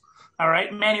Internationals. All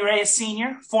right, Manny Reyes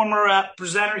Sr., former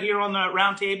presenter here on the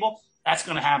Roundtable. That's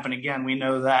going to happen again. We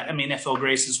know that. I mean, if he'll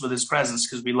grace us with his presence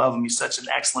because we love him. He's such an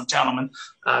excellent gentleman.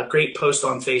 Great post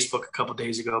on Facebook a couple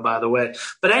days ago, by the way.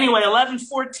 But anyway,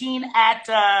 11/14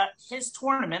 at his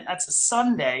tournament. That's a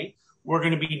Sunday. We're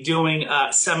going to be doing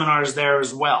seminars there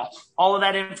as well. All of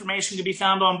that information can be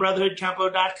found on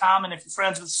brotherhoodkenpo.com. And if you're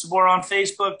friends with Sabora on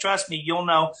Facebook, trust me, you'll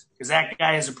know because that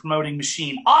guy is a promoting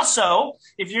machine. Also,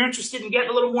 if you're interested in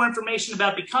getting a little more information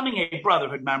about becoming a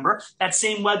Brotherhood member, that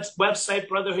same website,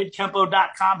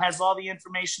 brotherhoodkenpo.com, has all the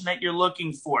information that you're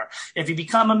looking for. If you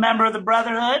become a member of the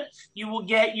Brotherhood, you will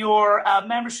get your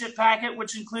membership packet,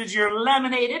 which includes your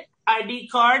laminated ID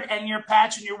card and your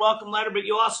patch and your welcome letter, but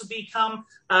you'll also become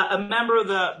a member of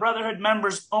the Brotherhood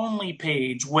Members Only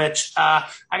page, which I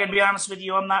got to be honest with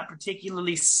you, I'm not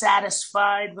particularly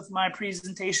satisfied with my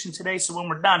presentation today. So when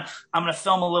we're done, I'm going to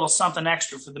film a little something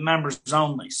extra for the Members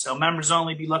Only. So Members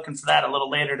Only, be looking for that a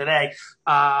little later today.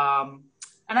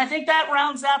 And I think that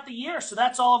rounds out the year. So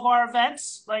that's all of our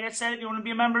events. Like I said, if you want to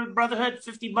be a member of the Brotherhood,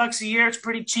 $50 a year. It's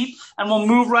pretty cheap. And we'll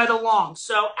move right along.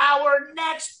 So our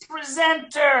next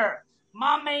presenter,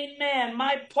 my main man,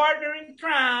 my partner in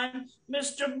crime,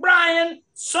 Mr. Brian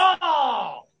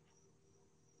Saul.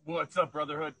 What's up,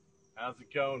 Brotherhood? How's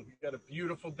it going? We've got a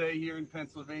beautiful day here in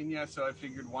Pennsylvania, so I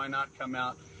figured why not come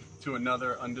out to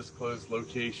another undisclosed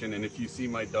location. And if you see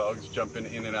my dogs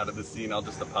jumping in and out of the scene, I'll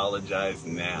just apologize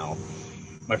now.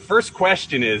 My first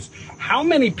question is, how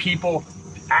many people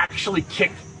actually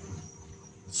kicked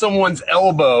someone's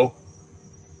elbow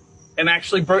and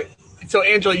actually broke? So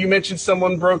Angela, you mentioned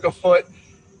someone broke a foot.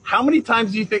 How many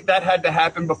times do you think that had to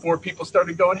happen before people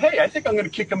started going, hey, I think I'm going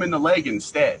to kick him in the leg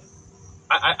instead?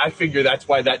 I figure that's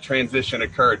why that transition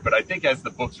occurred. But I think as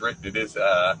the book's written, it is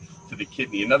to the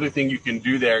kidney. Another thing you can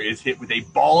do there is hit with a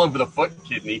ball of the foot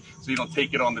kidney, so you don't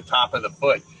take it on the top of the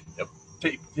foot.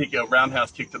 Take a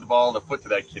roundhouse kick to the ball of the foot to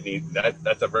that kidney.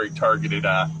 That's a very targeted,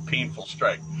 painful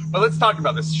strike. But let's talk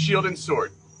about this shield and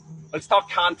sword. Let's talk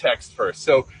context first.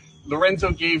 So Lorenzo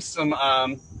gave some,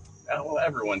 well,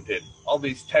 everyone did, all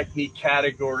these technique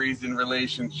categories and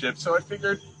relationships. So I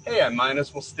figured, hey, I might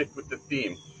as well stick with the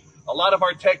theme. A lot of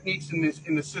our techniques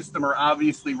in the system are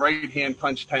obviously right-hand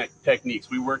punch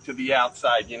techniques. We work to the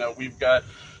outside. You know, we've got,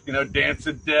 you know, Dance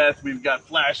of Death. We've got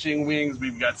Flashing Wings.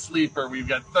 We've got Sleeper. We've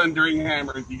got Thundering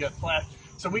Hammers. We got Flash.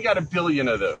 So we got a billion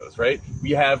of those, right? We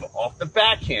have off the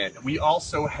backhand. We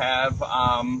also have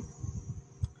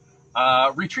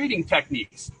retreating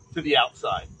techniques to the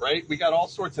outside, right? We got all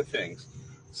sorts of things.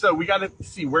 So we got to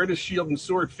see, where does shield and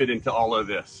sword fit into all of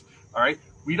this, all right?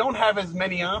 We don't have as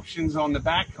many options on the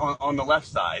back, on the left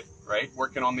side, right?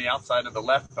 Working on the outside of the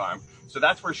left arm. So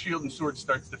that's where shield and sword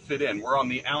starts to fit in. We're on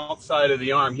the outside of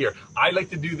the arm here. I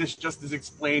like to do this just as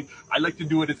explained. I like to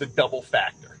do it as a double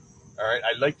factor. All right,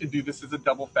 I like to do this as a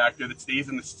double factor that stays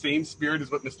in the same spirit as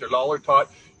what Mr. Lawler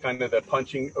taught, kind of the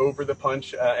punching over the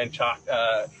punch and chop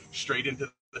straight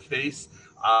into the face.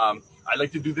 I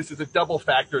like to do this as a double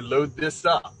factor, load this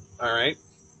up, all right?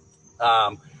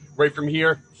 Right from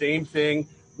here, same thing.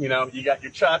 You know, you got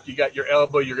your chop, you got your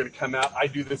elbow, you're going to come out. I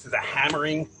do this as a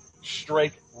hammering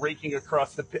strike, raking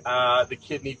across the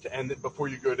kidney to end it before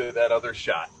you go to that other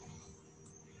shot.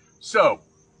 So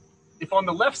if on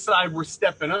the left side we're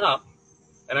stepping up,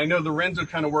 and I know Lorenzo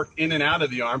kind of worked in and out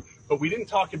of the arm, but we didn't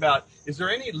talk about, is there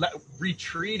any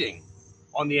retreating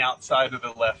on the outside of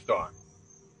the left arm?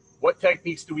 What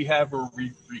techniques do we have where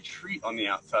we retreat on the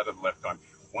outside of the left arm?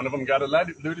 One of them got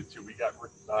alluded to. We got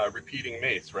repeating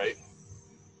mace, right?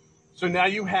 So now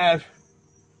you have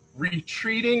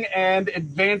retreating and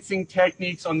advancing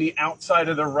techniques on the outside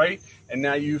of the right, and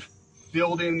now you've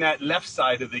filled in that left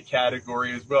side of the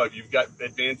category as well. You've got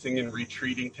advancing and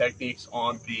retreating techniques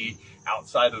on the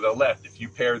outside of the left. If you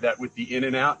pair that with the in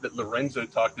and out that Lorenzo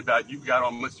talked about, you've got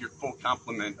almost your full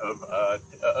complement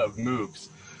of moves.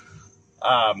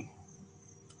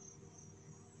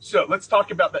 So let's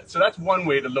talk about that. So that's one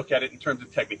way to look at it in terms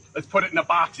of technique. Let's put it in a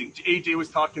boxing. AJ was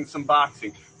talking some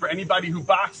boxing. For anybody who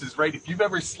boxes, right, if you've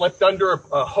ever slipped under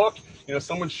a hook, you know,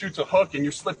 someone shoots a hook and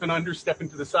you're slipping under, stepping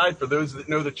to the side. For those that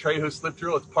know the Trejo slip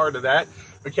drill, it's part of that.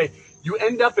 Okay, you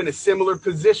end up in a similar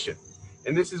position.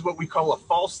 And this is what we call a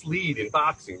false lead in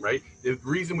boxing, right? The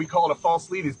reason we call it a false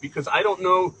lead is because I don't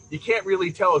know, you can't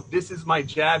really tell if this is my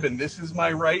jab and this is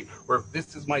my right, or if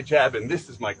this is my jab and this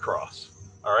is my cross,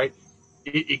 all right?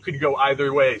 It could go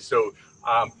either way. So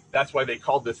that's why they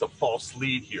called this a false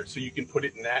lead here. So you can put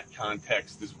it in that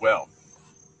context as well.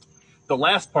 The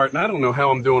last part, and I don't know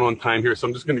how I'm doing on time here, so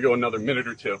I'm just going to go another minute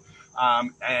or two.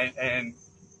 And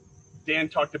Dan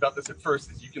talked about this at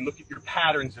first, is you can look at your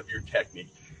patterns of your technique.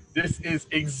 This is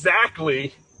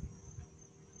exactly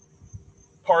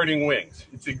parting wings.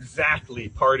 It's exactly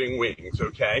parting wings,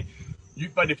 okay?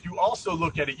 But if you also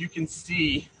look at it, you can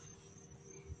see,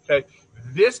 okay,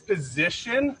 this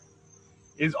position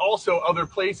is also other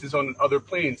places on other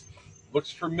planes.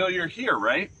 Looks familiar here,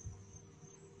 right?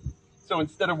 So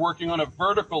instead of working on a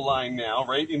vertical line now,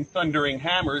 right, in Thundering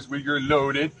Hammers where you're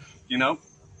loaded, you know,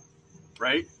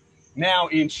 right? Now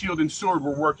in Shield and Sword,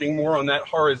 we're working more on that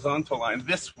horizontal line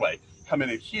this way, coming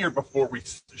in here before we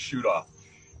shoot off.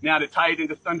 Now to tie it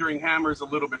into Thundering Hammers a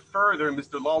little bit further, and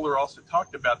Mr. Lawler also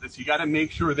talked about this, you got to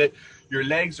make sure that your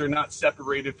legs are not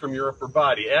separated from your upper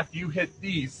body. After you hit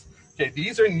these, okay,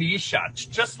 these are knee shots,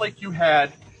 just like you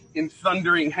had in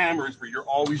Thundering Hammers where you're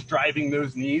always driving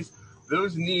those knees.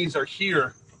 Those knees are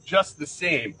here just the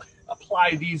same.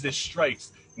 Apply these as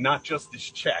strikes, not just as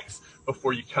checks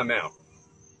before you come out.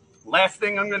 Last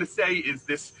thing I'm going to say is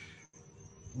this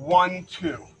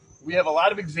 1-2. We have a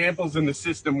lot of examples in the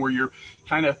system where you're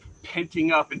kind of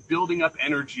penting up and building up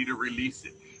energy to release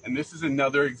it. And this is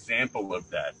another example of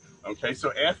that. Okay,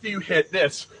 so after you hit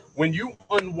this, when you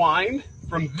unwind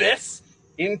from this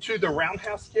into the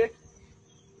roundhouse kick,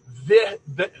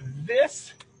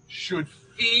 this should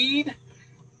feed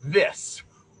this.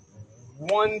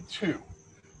 1-2.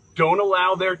 Don't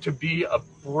allow there to be a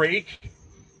break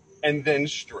and then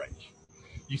strike.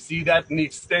 You see that in the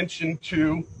extension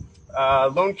to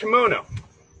Lone Kimono.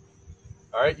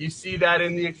 All right, you see that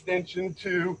in the extension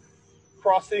to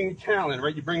crossing talon,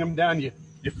 right? You bring them down, you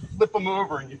flip them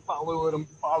over, and you follow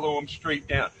them straight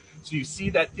down. So you see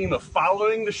that theme of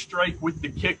following the strike with the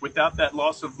kick without that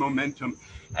loss of momentum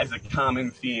as a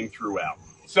common theme throughout.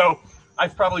 So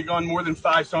I've probably gone more than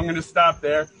 5, so I'm going to stop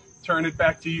there. Turn it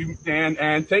back to you, Dan,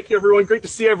 and thank you, everyone. Great to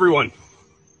see everyone.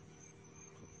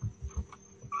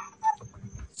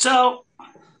 So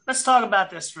let's talk about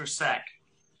this for a sec.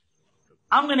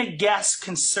 I'm going to guess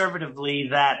conservatively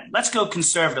that, let's go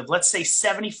conservative. Let's say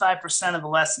 75% of the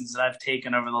lessons that I've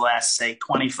taken over the last, say,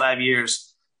 25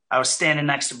 years, I was standing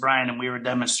next to Brian and we were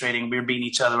demonstrating. We were beating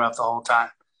each other up the whole time.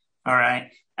 All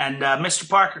right. And Mr.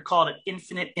 Parker called it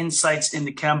infinite insights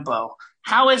into Kenpo.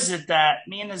 How is it that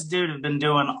me and this dude have been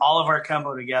doing all of our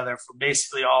Kenpo together for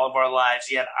basically all of our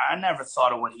lives, yet I never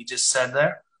thought of what he just said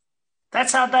there?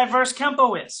 That's how diverse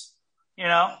Kenpo is. You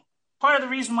know, part of the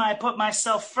reason why I put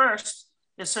myself first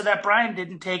is so that Brian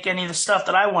didn't take any of the stuff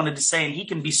that I wanted to say and he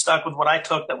can be stuck with what I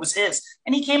took that was his.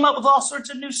 And he came up with all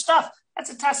sorts of new stuff. That's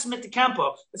a testament to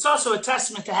Kenpo. It's also a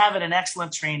testament to having an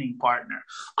excellent training partner.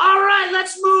 All right,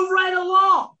 let's move right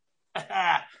along.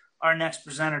 Our next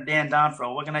presenter, Dan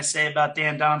Donfro. What can I say about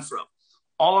Dan Donfro?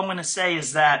 All I'm going to say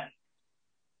is that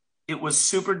it was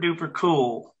super duper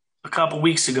cool a couple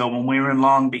weeks ago when we were in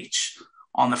Long Beach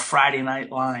on the Friday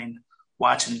Night Line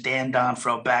watching Dan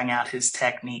Donfro bang out his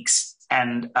techniques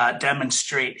and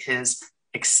demonstrate his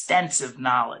extensive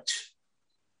knowledge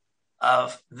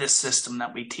of this system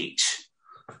that we teach.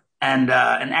 And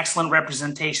an excellent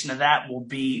representation of that will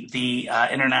be the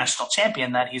international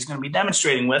champion that he's going to be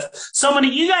demonstrating with. So many,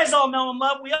 you guys all know and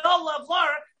love. We all love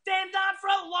Laura, Dan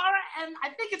Donfro, Laura, and I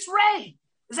think it's Ray.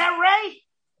 Is that Ray?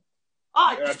 Oh,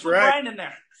 I just put Brian in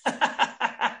there.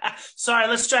 Sorry,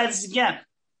 let's try this again.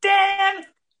 Dan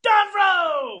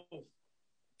Donfro.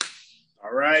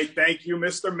 All right. Thank you,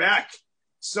 Mr. Mack.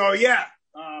 So, yeah,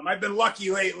 I've been lucky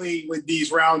lately with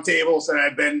these roundtables, and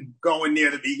I've been going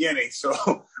near the beginning.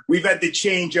 So we've had to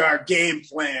change our game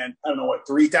plan, I don't know,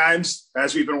 3 times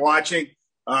as we've been watching.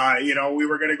 We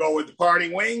were going to go with the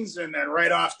parting wings, and then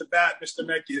right off the bat, Mr.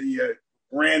 Mack, you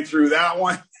ran through that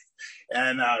one.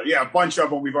 And, a bunch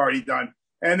of them we've already done.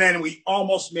 And then we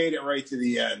almost made it right to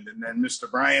the end. And then Mr.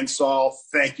 Brian Saul,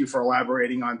 thank you for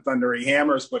elaborating on Thundering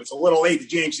Hammers, but it's a little late to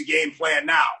change the game plan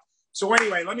now. So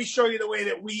anyway, let me show you the way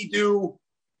that we do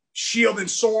shield and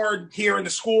sword here in the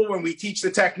school when we teach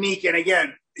the technique. And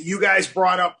again, you guys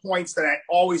brought up points that I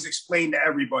always explain to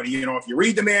everybody. You know, if you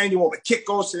read the manual, the kick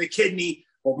goes to the kidney.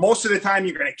 Well, most of the time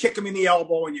you're going to kick them in the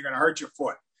elbow and you're going to hurt your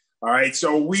foot. All right,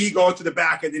 so we go to the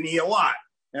back of the knee a lot.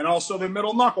 And also the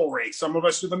middle knuckle rake. Some of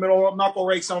us do the middle knuckle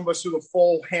rake. Some of us do the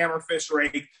full hammer fist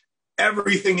rake.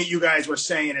 Everything that you guys were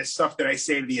saying is stuff that I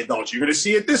say to the adults. You're going to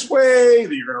see it this way.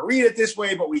 You're going to read it this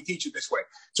way, but we teach it this way.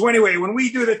 So anyway, when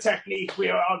we do the technique,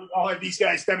 I'll have these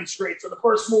guys demonstrate. So the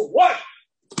first move, 1,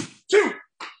 2,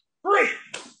 3,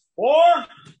 4,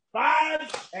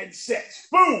 5, and 6.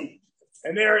 Boom.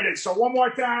 And there it is. So one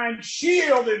more time,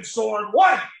 shield and sword.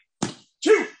 1,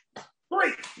 2,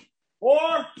 3,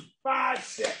 4, 5,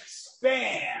 6.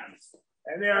 Bam.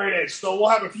 And there it is. So we'll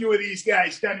have a few of these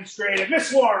guys demonstrate.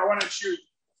 Miss Laura, why don't you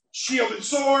shield and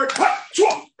sword. That's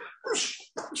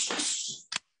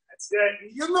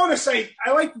it. You'll notice I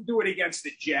like to do it against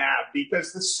the jab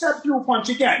because the step through punch,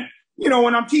 again,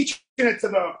 when I'm teaching it to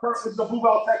the blue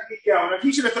belt technique, when I'm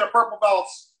teaching it to the purple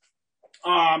belts,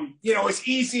 it's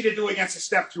easy to do against a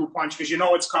step through punch because you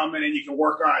know it's coming and you can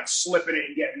work on slipping it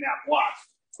and getting that block.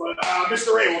 But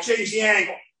Mr. Ray, we'll change the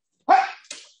angle.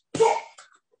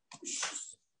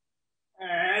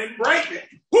 And break it.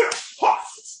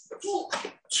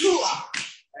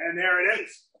 And there it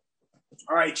is.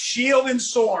 All right, shield and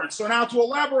sword. So now to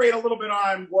elaborate a little bit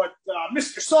on what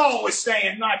Mr. Saul was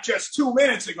saying not just 2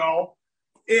 minutes ago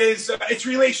is its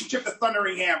relationship to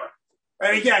Thundering Hammer.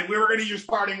 And again, we were going to use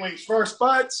parting wings first,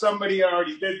 but somebody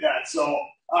already did that. So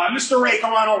Mr. Ray,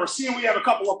 come on over. Seeing we have a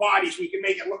couple of bodies, we can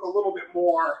make it look a little bit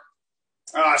more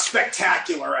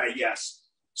spectacular, I guess.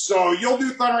 So you'll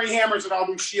do Thundering Hammers and I'll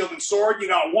do shield and sword. You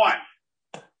got 1,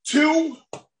 2,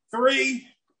 3,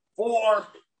 4,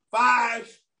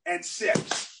 5, and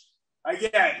 6.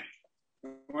 Again, I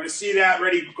want to see that.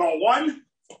 Ready? Go 1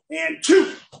 and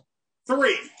 2,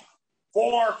 3,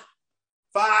 4,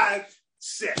 5,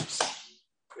 6.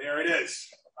 There it is.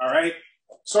 All right.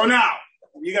 So now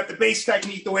you got the base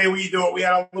technique the way we do it. We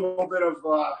had a little bit of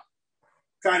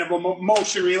kind of a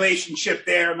motion relationship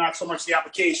there, not so much the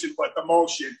application, but the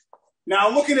motion. Now,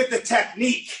 looking at the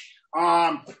technique,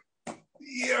 a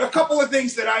couple of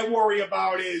things that I worry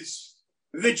about is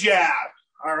the jab,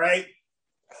 all right?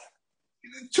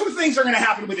 2 things are going to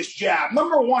happen with this jab.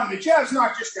 Number 1, the jab's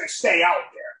not just going to stay out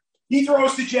there. He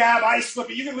throws the jab, I slip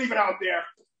it. You can leave it out there.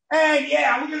 And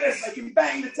yeah, look at this. I can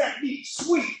bang the technique.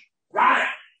 Sweet. Got it.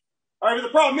 All right, but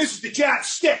the problem is the jab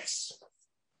sticks.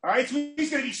 All right, so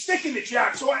he's going to be sticking the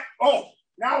jab. So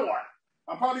now what?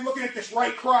 I'm probably looking at this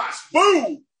right cross.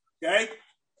 Boom. Okay.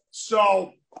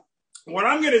 So what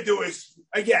I'm going to do is,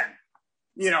 again,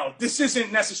 this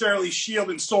isn't necessarily shield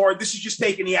and sword. This is just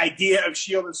taking the idea of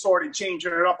shield and sword and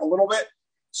changing it up a little bit.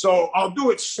 So I'll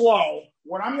do it slow.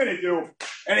 What I'm going to do,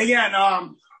 and again,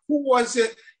 who was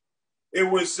it? It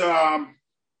was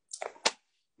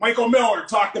Michael Miller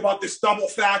talked about this double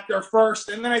factor first,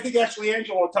 and then I think actually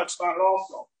Angelo touched on it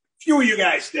also. A few of you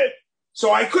guys did.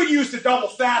 So I could use the double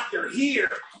factor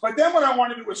here, but then what I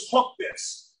want to do is hook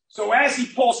this. So as he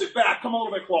pulls it back, come a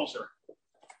little bit closer.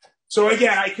 So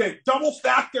again, I could double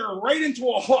factor right into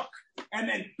a hook, and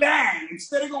then bang,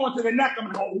 instead of going to the neck, I'm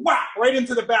going to go whack right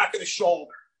into the back of the shoulder.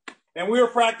 And we were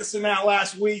practicing that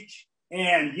last week,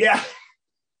 and yeah,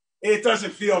 it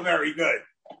doesn't feel very good.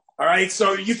 All right,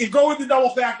 so you can go with the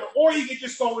double factor, or you can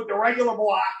just go with the regular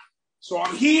block. So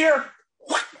I'm here,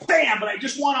 bam, but I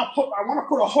want to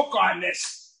put a hook on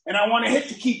this, and I want to hit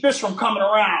to keep this from coming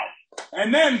around.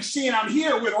 And then seeing I'm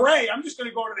here with Ray, I'm just going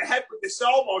to go to the head with this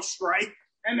elbow strike,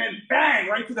 and then bang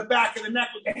right to the back of the neck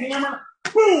with the hammer,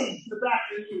 boom, to the back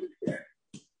of the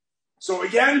knee. So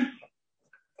again,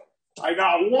 I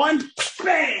got 1,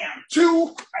 bam,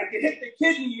 2, I can hit the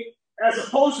kidney as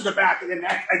opposed to the back of the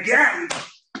neck again,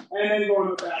 and then go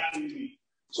to the back of the knee.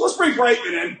 So let's bring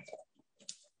Brightman in.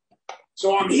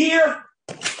 So I'm here,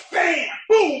 bam,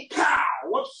 boom, pow.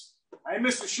 Whoops, I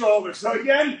missed the shoulder. So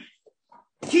again,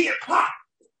 here, pop,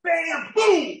 bam,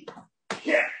 boom,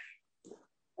 kick.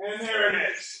 And there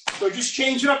it is. So just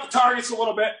changing up the targets a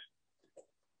little bit.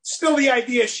 Still the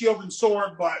idea of shield and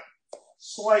sword, but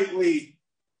slightly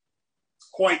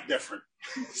quite different.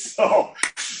 So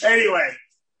anyway,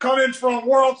 coming from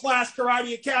World Class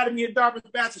Karate Academy in Dartmouth,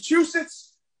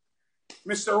 Massachusetts,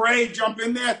 Mr. Ray, jump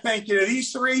in there. Thank you to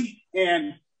these three,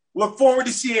 and look forward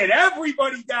to seeing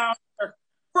everybody down there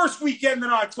first weekend in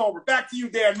October. Back to you,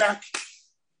 Dan Mack.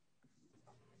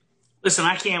 Listen,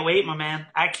 I can't wait, my man.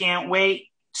 I can't wait.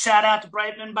 Shout out to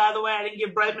Brightman, by the way. I didn't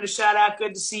give Brightman a shout out.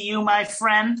 Good to see you, my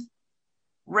friend.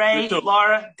 Ray,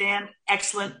 Laura, Dan,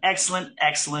 excellent, excellent,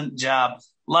 excellent job.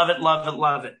 Love it, love it,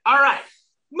 love it. All right,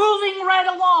 moving right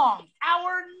along.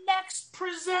 Our next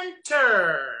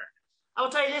presenter. I will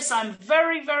tell you this, I'm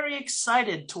very, very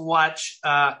excited to watch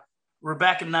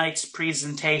Rebecca Knight's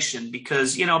presentation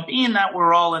because, being that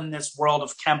we're all in this world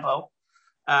of Kenpo,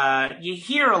 you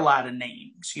hear a lot of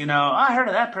names, I heard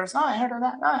of that person. Oh, I heard of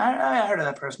that. Oh, I heard of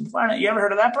that person before. You ever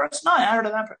heard of that person? No, I heard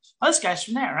of that person. Well, this guy's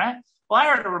from there, right? Well,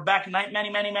 I heard of Rebecca Knight many,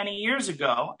 many, many years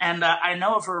ago, and I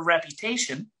know of her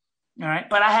reputation, all right,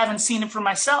 but I haven't seen it for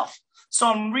myself. So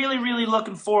I'm really, really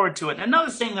looking forward to it.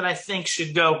 Another thing that I think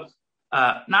should go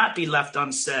not be left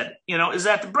unsaid, is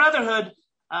that the Brotherhood,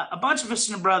 a bunch of us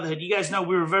in the Brotherhood, you guys know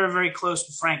we were very, very close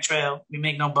to Frank Trejo. We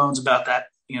make no bones about that.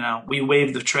 We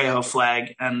waved the Trejo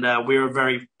flag, and we were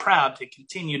very proud to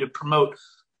continue to promote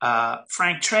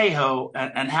Frank Trejo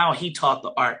and how he taught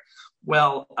the art.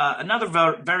 Well, another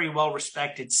very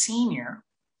well-respected senior,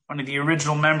 one of the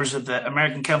original members of the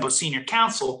American Kenpo Senior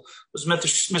Council, was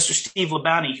Mr. Steve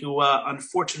Labonte, who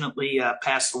unfortunately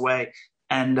passed away.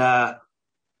 And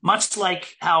much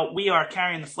like how we are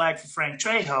carrying the flag for Frank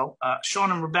Trejo,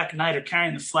 Sean and Rebecca Knight are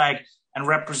carrying the flag and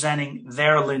representing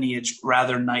their lineage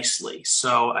rather nicely.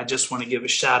 So I just want to give a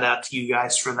shout out to you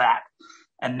guys for that.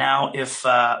 And now if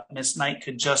Miss Knight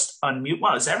could just unmute.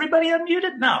 Well, is everybody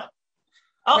unmuted? No.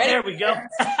 Oh, there we go. There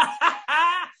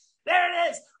it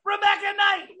is. Rebecca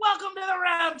Knight, welcome to the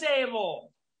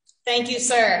Roundtable. Thank you,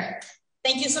 sir.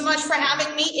 Thank you so much for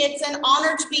having me. It's an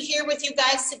honor to be here with you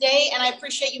guys today, and I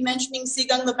appreciate you mentioning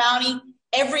Sigung Labonte.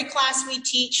 Every class we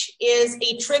teach is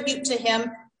a tribute to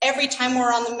him. Every time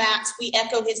we're on the mats, we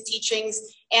echo his teachings,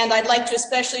 and I'd like to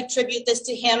especially attribute this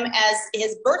to him as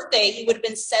his birthday. He would have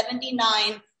been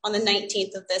 79 on the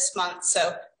 19th of this month,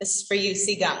 so this is for you,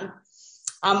 Sigung.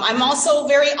 I'm also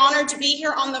very honored to be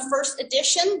here on the first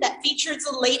edition that features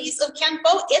the ladies of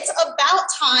Kenpo. It's about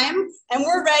time, and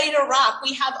we're ready to rock.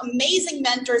 We have amazing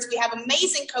mentors, we have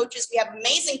amazing coaches, we have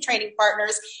amazing training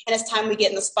partners, and it's time we get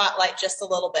in the spotlight just a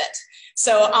little bit.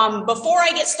 So before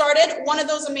I get started, one of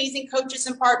those amazing coaches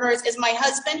and partners is my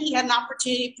husband. He had an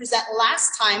opportunity to present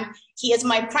last time. He is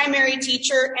my primary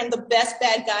teacher and the best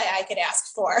bad guy I could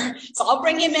ask for. So I'll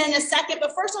bring him in a second,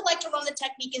 but first I'd like to run the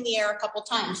technique in the air a couple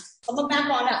times. So look back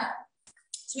on up.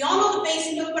 So we all know the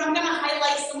basic move, but I'm gonna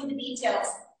highlight some of the details.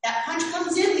 That punch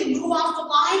comes in, we move off the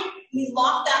line, we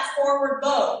lock that forward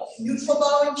bow. Neutral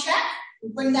bow in check, We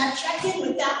bring that check in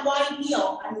with that wide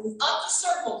heel. I move up the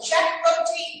circle, check,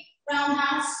 rotate,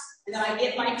 roundhouse, and then I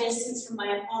get my distance from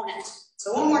my opponent.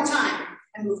 So one more time.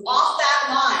 I move off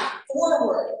that line,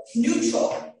 forward,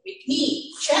 neutral, weak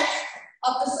knee, check,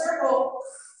 up the circle,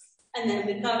 and then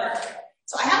we cover.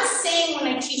 So I have a saying when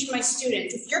I teach my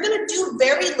students, if you're going to do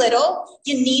very little,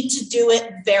 you need to do it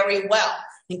very well.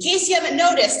 In case you haven't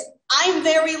noticed, I'm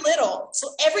very little. So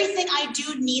everything I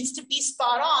do needs to be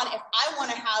spot on if I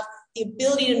want to have the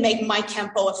ability to make my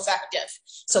Kenpo effective.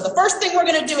 So the first thing we're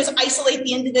going to do is isolate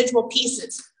the individual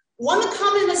pieces. One of the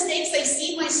common mistakes I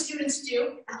see my students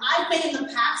do, and I've made in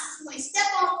the past, is when they step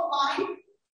off the line,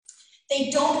 they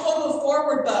don't go to a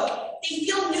forward bow. They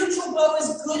feel neutral bow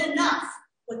is good enough.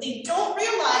 What they don't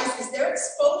realize is they're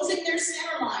exposing their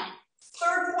center line,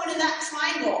 third point in that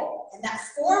triangle, and that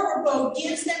forward bow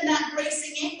gives them that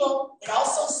bracing angle. It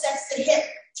also sets the hip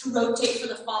to rotate for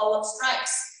the follow-up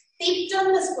strikes. They've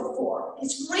done this before.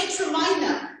 It's great to remind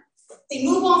them. They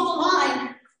move off the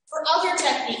line for other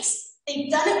techniques.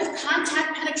 They've done it with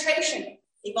contact penetration.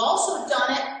 They've also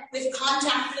done it with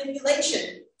contact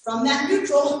manipulation from that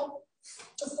neutral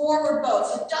to forward bow.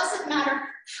 So it doesn't matter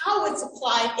how it's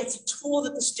applied, it's a tool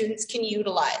that the students can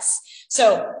utilize.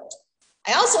 So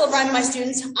I also remind my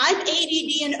students, I'm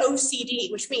ADD and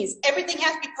OCD, which means everything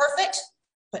has to be perfect,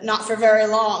 but not for very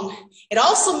long. It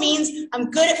also means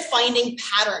I'm good at finding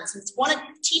patterns. It's one of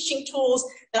the teaching tools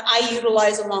that I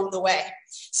utilize along the way.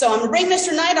 So I'm gonna bring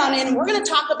Mr. Knight on in, and we're gonna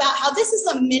talk about how this is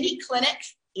a mini clinic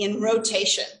in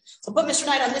rotation. So put Mr.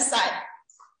 Knight on this side.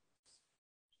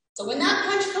 So when that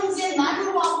punch comes in and I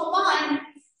move off the line,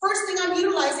 first thing I'm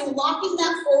utilizing, locking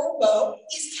that forward bow,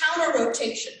 is counter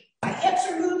rotation. My hips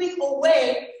are moving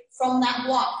away from that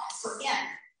block. So again,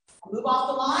 I move off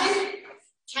the line,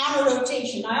 counter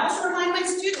rotation. I also remind my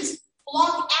students,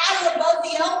 block at or above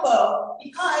the elbow,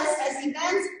 because as he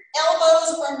bends,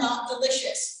 elbows are not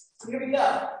delicious. So here we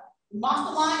go. Move off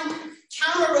the line,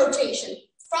 counter rotation.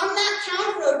 From that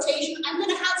counter rotation, I'm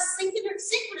going to have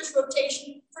synchronous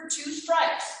rotation for 2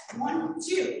 strikes. 1,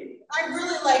 2. I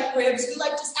really like ribs. We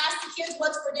like to ask the kids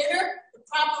what's for dinner. The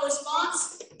proper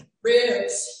response,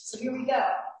 ribs. So here we go.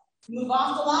 Move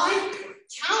off the line,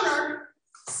 counter,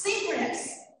 synchronous.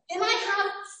 Then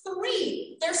I have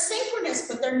 3. They're synchronous,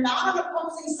 but they're not on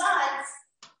opposing sides.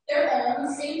 They're all on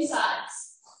the same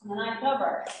sides. And then I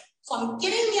cover. So I'm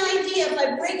getting the idea if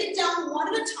I break it down one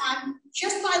at a time,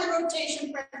 just by the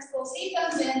rotation principle. See, it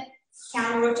comes in,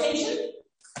 counter rotation,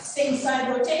 same side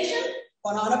rotation,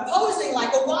 but on opposing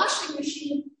like a washing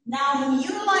machine. Now I'm going to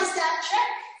utilize that check,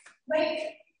 break,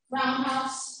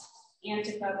 roundhouse, and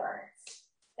to cover.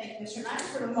 Thank you, Mr. Knight,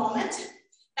 for a moment.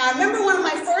 Now, I remember one of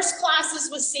my first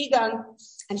classes with Seagung,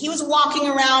 and he was walking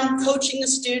around coaching the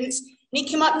students, and he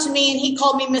came up to me and he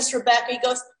called me Miss Rebecca. He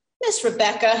goes, Miss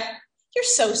Rebecca, you're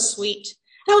so sweet.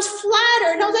 And I was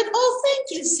flattered, and I was like, oh,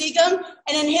 thank you, Seagung.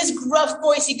 And in his gruff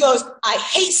voice, he goes, I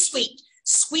hate sweet.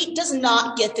 Sweet does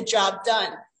not get the job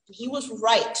done. And he was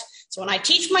right. So when I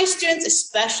teach my students,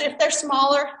 especially if they're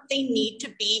smaller, they need to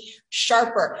be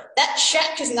sharper. That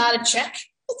check is not a check,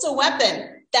 it's a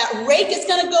weapon. That rake is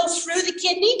going to go through the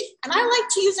kidney, and I like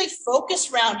to use a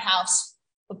focus roundhouse,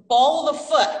 the ball of the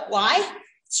foot. Why?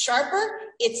 It's sharper,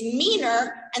 it's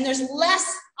meaner, and there's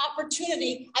less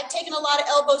opportunity. I've taken a lot of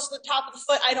elbows to the top of the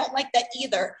foot. I don't like that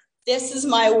either. This is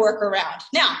my workaround.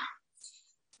 Now,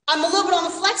 I'm a little bit on the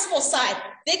flexible side.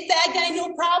 Big bad guy,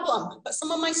 no problem. But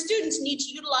some of my students need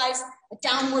to utilize a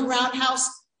downward roundhouse.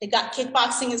 They got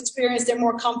kickboxing experience. They're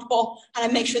more comfortable. And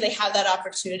I make sure they have that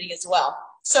opportunity as well.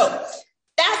 So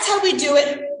that's how we do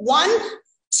it. 1,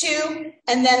 2,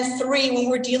 and then 3 when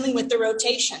we're dealing with the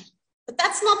rotation. But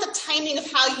that's not the timing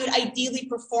of how you'd ideally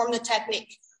perform the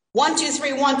technique. 1, 2,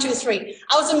 3, 1, 2, 3.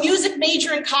 I was a music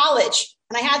major in college,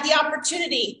 and I had the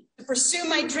opportunity to pursue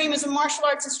my dream as a martial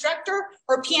arts instructor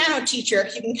or a piano teacher.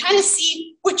 You can kind of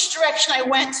see which direction I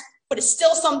went, but it's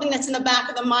still something that's in the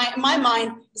back of my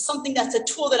mind. It's something that's a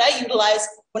tool that I utilize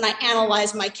when I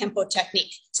analyze my Kenpo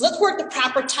technique. So let's work the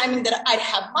proper timing that I'd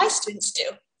have my students do.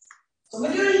 So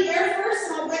we're doing the air first,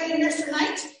 and I'll bring in Mr.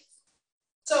 Knight.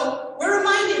 So we're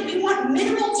reminded we want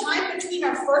minimal time between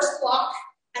our first block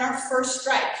and our first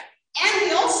strike. And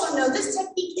we also know this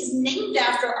technique is named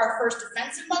after our first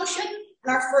defensive motion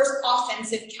and our first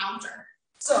offensive counter.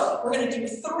 So we're going to do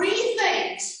 3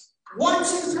 things. 1, 2,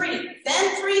 3.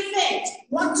 Then 3 things.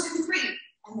 1, 2, 3.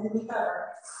 And then we cover.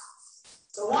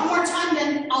 So one more time,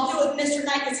 then I'll do it with Mr.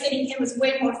 Knight, because hitting him is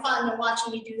way more fun than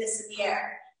watching me do this in the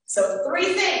air. So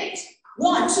 3 things.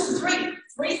 1, 2, 3.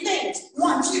 3 things.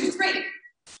 1, 2, 3.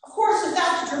 Of course,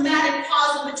 without the dramatic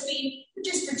pause in between,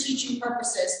 which is for teaching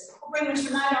purposes. We'll bring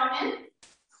Mr. Knight on in.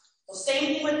 So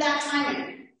same thing with that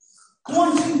timing.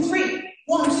 1, 2, 3.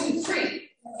 1, 2, 3.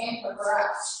 And put her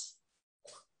out.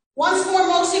 Once more,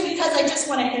 mostly because I just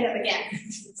want to hit him again.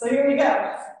 So here we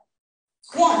go.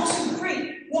 1, 2,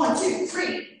 3. 1, 2,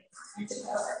 3.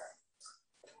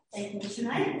 Thank you, Mr.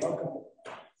 Knight.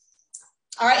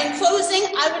 All right, in closing,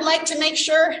 I would like to make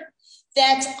sure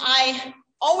that I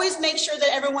always make sure that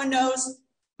everyone knows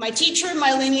my teacher,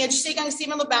 my lineage, Sigang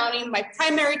Stephen LeBounty, my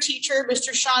primary teacher,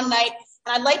 Mr. Sean Knight,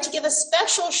 and I'd like to give a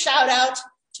special shout out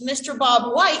to Mr.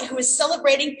 Bob White, who is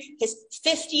celebrating his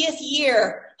 50th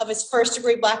year of his first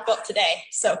degree black belt today.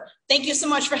 So thank you so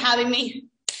much for having me.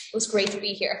 It was great to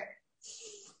be here.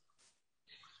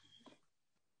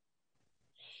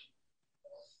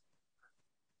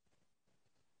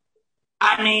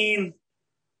 I mean,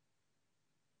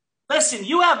 listen,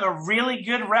 you have a really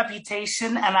good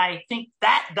reputation, and I think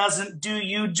that doesn't do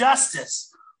you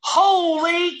justice.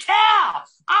 Holy cow!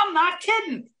 I'm not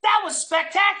kidding. That was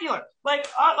spectacular. Like,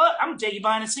 look, I'm going to take you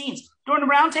behind the scenes. During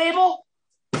the roundtable,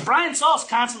 Brian Saul's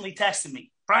constantly texting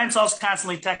me.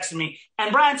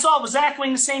 And Brian Saul was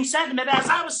echoing the same sentiment as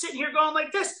I was sitting here going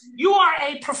like this. You are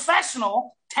a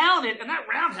professional, talented, and that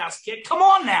roundhouse kick, come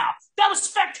on now. That was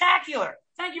spectacular.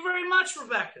 Thank you very much,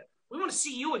 Rebecca. We want to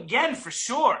see you again for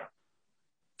sure.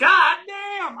 God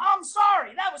damn, I'm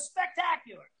sorry. That was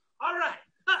spectacular. All right.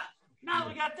 Now that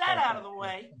we got that out of the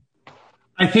way.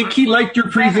 I think he liked your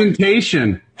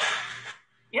presentation.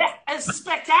 Yeah, it's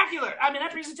spectacular. I mean,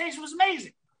 that presentation was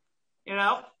amazing. You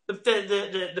know,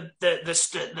 the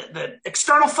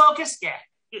external focus, yeah,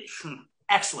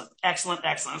 excellent. So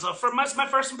that's my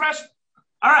first impression.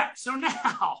 All right, so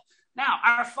now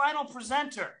our final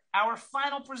presenter.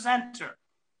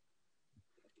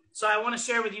 So I want to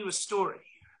share with you a story.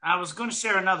 I was going to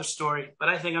share another story, but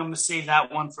I think I'm going to save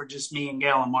that one for just me and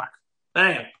Gail and Mark. But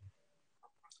anyway,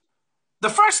 the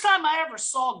first time I ever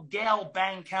saw Gail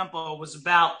bang Kenpo was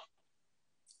about,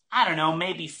 I don't know,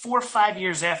 maybe 4 or 5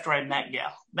 years after I met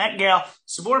Gail.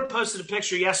 Sabor posted a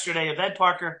picture yesterday of Ed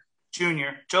Parker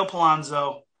Jr., Joe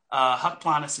Palonzo, Huck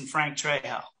Planis, and Frank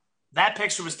Trejo. That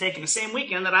picture was taken the same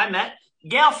weekend that I met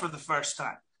Gail for the first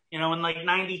time, you know, in like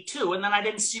 92. And then I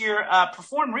didn't see her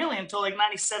perform really until like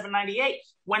 97, 98,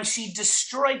 when she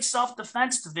destroyed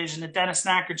Self-Defense Division at Dennis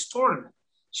Nackard's tournament.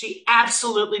 She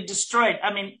absolutely destroyed.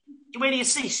 I mean, wait till you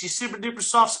see. She's super duper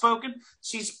soft-spoken.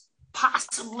 She's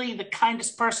possibly the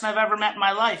kindest person I've ever met in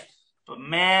my life. But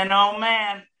man, oh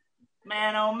man,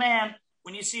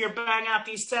 when you see her bang out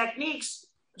these techniques,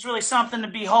 it's really something to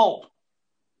behold.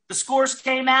 The scores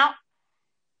came out.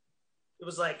 It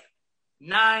was like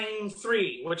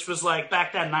 9-3, which was like,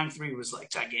 back then, 9-3 was like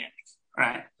gigantic,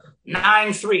 right?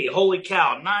 9-3, holy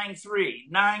cow, 9-3,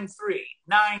 9-3,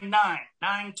 9-9,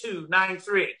 9-2,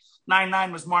 9-3.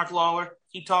 9-9 was Mark Lawler.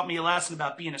 He taught me a lesson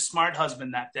about being a smart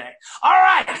husband that day. All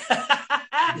right.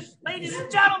 Ladies and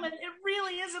gentlemen, it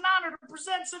really is an honor to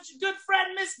present such a good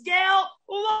friend, Miss Gail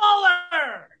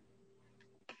Lawler.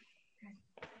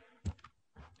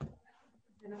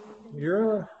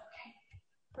 You're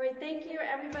Great, thank you,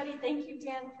 everybody. Thank you,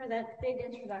 Dan, for that big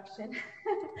introduction.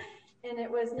 And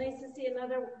it was nice to see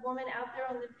another woman out there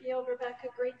on the field. Rebecca,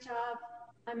 great job.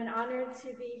 I'm honored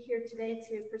to be here today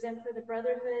to present for the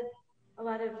Brotherhood. A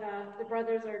lot of the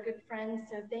brothers are good friends,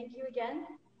 so thank you again.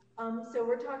 So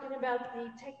we're talking about the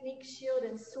technique, shield,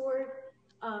 and sword.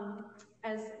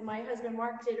 As my husband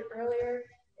Mark did earlier,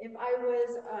 if I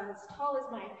was as tall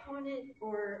as my opponent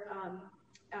or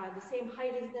the same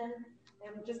height as them,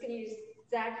 I'm just going to use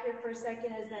Zach here for a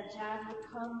second as that jab would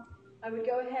come. I would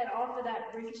go ahead off of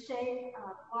that ricochet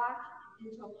block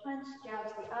into a punch,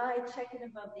 jabs the eye, checking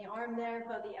above the arm there,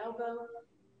 above the elbow.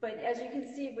 But as you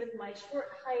can see with my short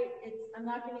height, I'm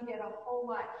not going to get a whole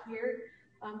lot here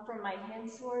from my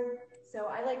hand sword. So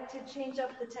I like to change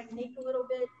up the technique a little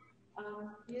bit,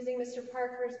 using Mr.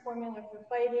 Parker's formula for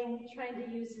fighting, trying to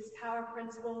use his power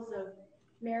principles of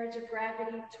marriage of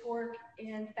gravity, torque,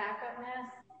 and backup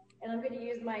mass. And I'm going to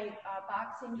use my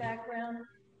boxing background,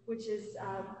 which is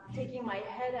taking my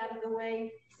head out of the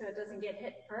way so it doesn't get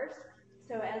hit first.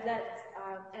 So as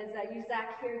I use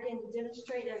Zach here again to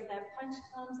demonstrate, as that punch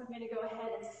comes, I'm going to go ahead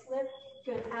and slip,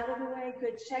 good out of the way,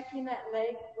 good checking that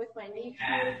leg with my knee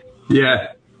here.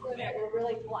 Yeah. So that we're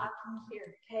really blocking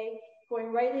here, okay?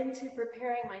 Going right into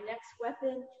preparing my next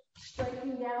weapon,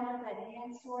 striking down with that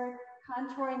hand sword,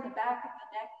 contouring the back of the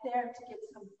neck there to get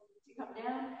some to come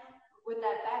down. With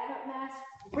that backup mass,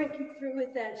 breaking through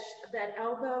with that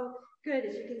elbow. Good,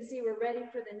 as you can see, we're ready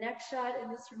for the next shot,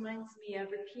 and this reminds me of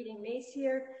repeating mace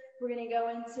here. We're gonna go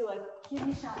into a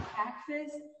kidney shot back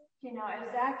fist. Okay, now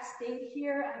if Zach stayed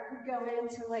here, I could go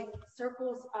into like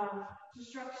circles of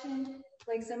destruction,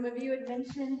 like some of you had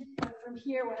mentioned. But from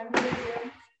here, what I'm going to do,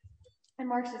 and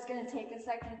Mark's just going to take a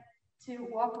second to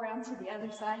walk around to the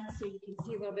other side so you can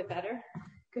see a little bit better.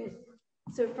 Good.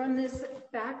 So from this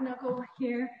back knuckle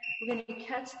here, we're going to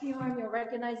catch the arm. You'll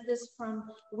recognize this from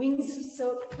wings of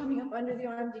soap coming up under the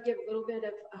arm to give a little bit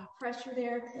of pressure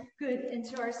there. Good.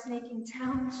 Into our snaking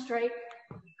talon strike.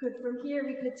 Good. From here,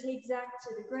 we could take Zach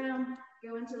to the ground,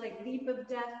 go into like leap of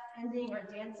death, ending, or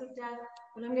dance of death.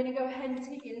 But I'm going to go ahead and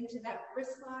take it into that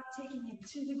wrist lock, taking him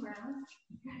to the ground.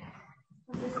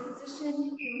 From this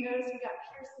position, you'll notice we got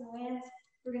piercing lands.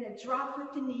 We're going to drop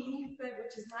with the knee, but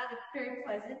which is not very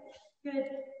pleasant. Good.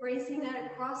 Bracing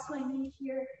that across my knee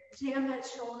here. Jam that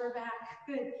shoulder back.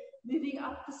 Good. Moving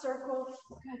up the circle.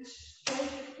 Good.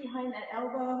 Straight behind that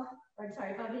elbow, or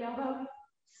sorry, above the elbow.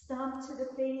 Stomp to the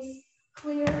face.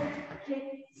 Clear, kick,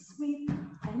 sweep,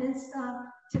 and then stomp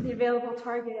to the available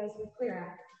target as we clear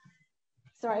out.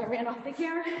 Sorry, I ran off the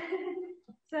camera.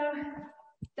 So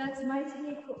that's my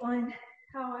take on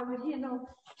how I would handle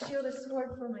shield of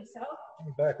sword for myself.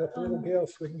 Back up a little, Gail,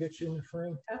 so we can get you in the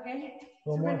frame. Okay.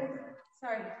 One so more.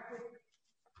 Sorry.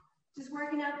 Just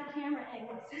working out the camera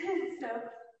angles. So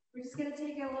we're just going to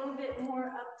take it a little bit more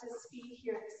up to speed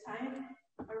here this time.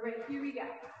 All right, here we go.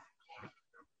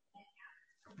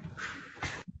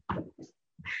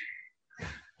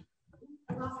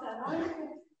 I lost that one.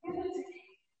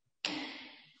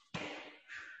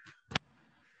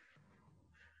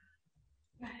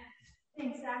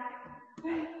 Thanks, Zach.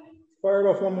 Fire it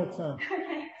off one more time.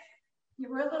 Okay. You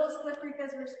were a little slippery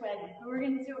because we're sweating, but we're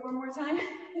going to do it one more time.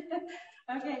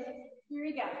 Okay, here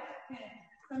we go.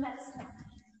 From that step.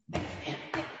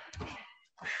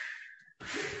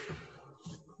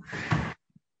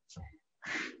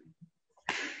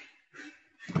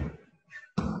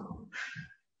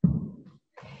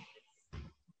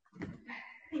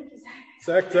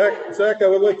 Zach, I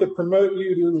would like to promote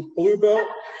you to blue belt.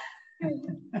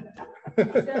 So,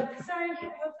 sorry, I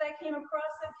hope that came across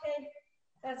okay.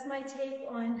 That's my take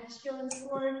on shield and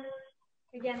sword.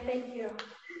 Again, thank you.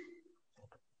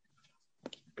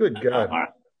 Good God.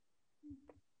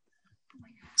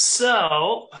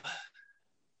 So,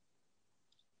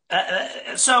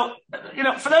 you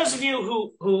know, for those of you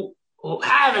who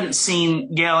haven't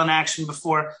seen Gail in action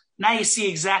before, now you see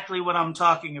exactly what I'm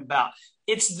talking about.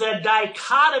 It's the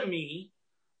dichotomy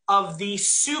of the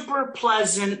super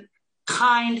pleasant,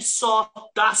 kind,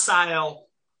 soft, docile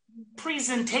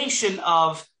presentation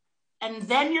of, and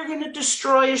then you're going to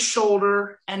destroy his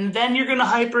shoulder, and then you're going to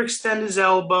hyperextend his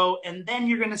elbow, and then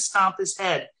you're going to stomp his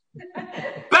head.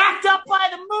 Backed up by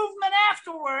the movement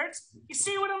afterwards. You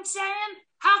see what I'm saying?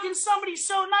 How can somebody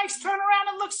so nice turn around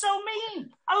and look so mean?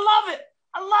 I love it.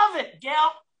 I love it.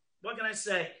 Gail, what can I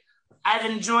say? I've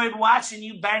enjoyed watching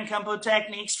you bang Kenpo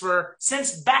techniques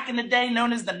since back in the day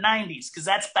known as the 90s, because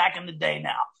that's back in the day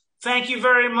now. Thank you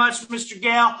very much, Mr.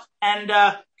 Gail, and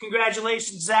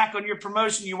congratulations, Zach, on your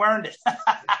promotion. You earned it.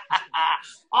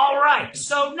 All right,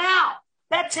 so now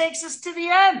that takes us to the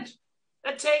end.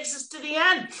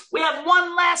 We have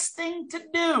one last thing to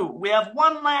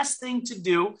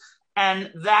do.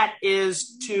 And that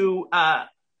is to,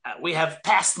 we have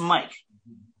pass the mic.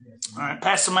 All right,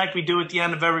 pass the mic. We do at the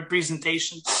end of every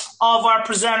presentation. All of our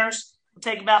presenters will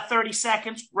take about 30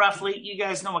 seconds, roughly. You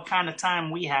guys know what kind of time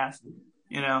we have.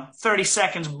 30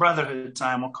 seconds Brotherhood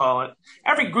time, we'll call it.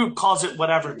 Every group calls it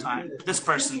whatever time. This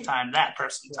person time, that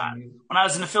person time. When I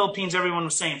was in the Philippines, everyone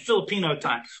was saying Filipino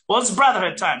time. Well, it's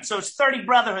Brotherhood time, so it's 30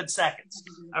 Brotherhood seconds.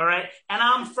 All right, and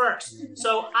I'm first.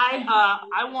 So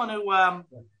I want to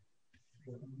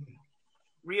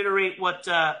reiterate what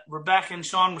Rebecca and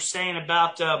Sean were saying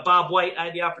about Bob White. I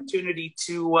had the opportunity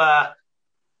to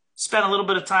spent a little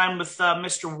bit of time with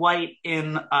Mr. White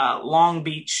in Long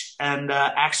Beach, and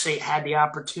actually had the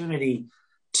opportunity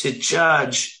to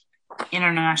judge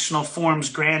International Forums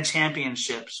Grand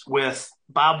Championships with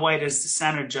Bob White as the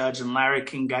center judge and Larry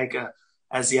Kingaika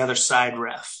as the other side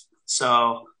ref.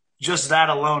 So just that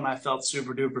alone, I felt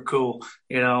super duper cool,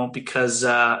 because,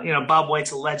 Bob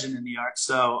White's a legend in the art.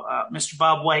 So Mr.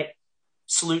 Bob White,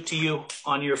 salute to you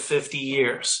on your 50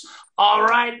 years. All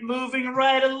right, moving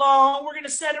right along. We're going to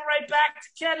send it right back to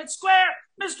Kennett Square.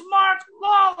 Mr. Mark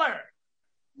Lawler.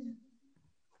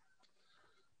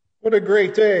 What a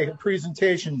great day.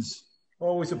 Presentations.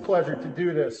 Always a pleasure to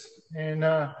do this. And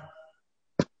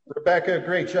Rebecca,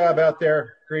 great job out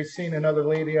there. Great seeing another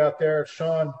lady out there.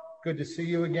 Sean, good to see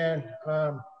you again.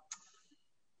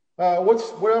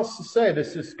 What else to say?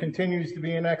 This just continues to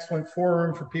be an excellent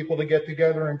forum for people to get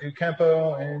together and do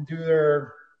Kenpo and do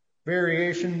their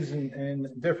variations and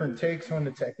different takes on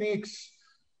the techniques.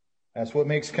 That's what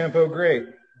makes Kenpo great.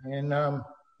 And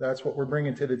that's what we're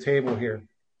bringing to the table here.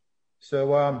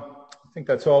 So I think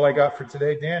that's all I got for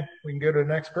today. Dan, we can go to the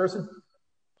next person.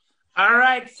 All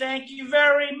right. Thank you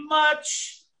very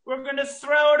much. We're going to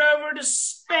throw it over to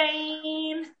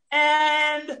Spain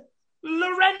and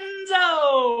Lorenzo.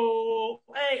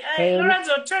 Hey,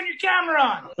 Lorenzo, turn your camera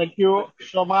on. Thank you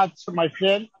so much, my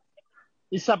friend.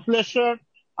 It's a pleasure,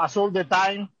 as all the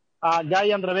time. Guy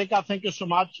and Rebecca, thank you so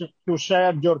much to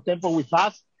share your tempo with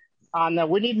us. And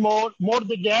we need more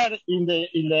the girl in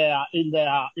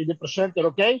the presenter,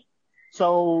 okay?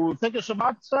 So thank you so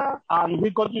much, and we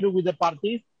continue with the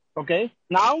party, okay?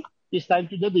 Now it's time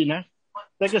to the dinner.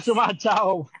 Thank you so much.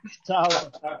 Ciao. Ciao.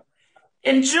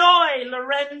 Enjoy,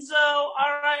 Lorenzo. All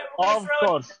right, we're going to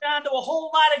throw it down to a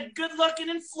whole lot of good looking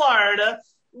in Florida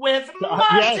with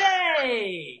Monte.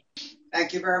 Yes.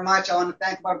 Thank you very much. I want to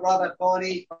thank my brother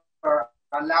Tony for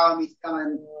allowing me to come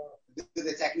and do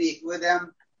the technique with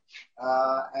him.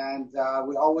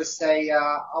 We always say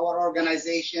our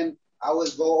organization, I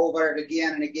always go over it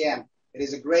again and again. It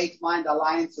is a great mind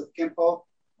alliance of Kenpo.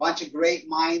 Bunch of great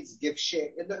minds give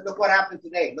shit. Look what happened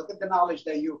today. Look at the knowledge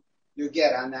that you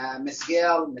get. And Miss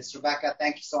Gail, Miss Rebecca,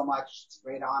 thank you so much. It's a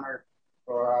great honor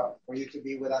for you to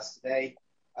be with us today.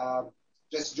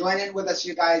 Just join in with us,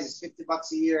 you guys. It's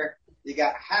 $50 a year. You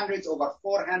got hundreds, over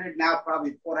 400 now,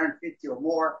 probably 450 or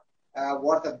more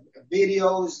worth of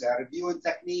videos, reviewing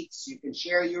techniques. You can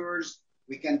share yours.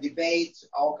 We can debate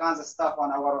all kinds of stuff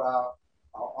on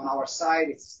our site.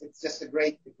 It's just a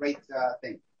great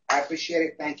thing. I appreciate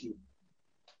it. Thank you.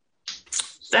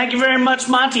 Thank you very much,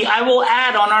 Monty. I will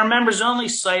add on our members only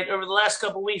site over the last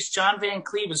couple of weeks, John Van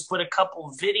Cleve has put a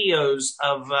couple videos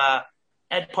of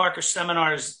Ed Parker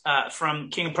seminars from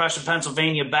King of Prussia,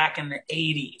 Pennsylvania back in the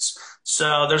 80s.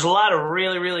 So there's a lot of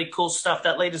really, really cool stuff.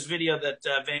 That latest video that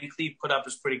Van Cleve put up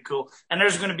is pretty cool. And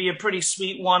there's going to be a pretty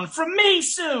sweet one from me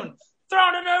soon.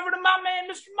 Throwing it over to my man,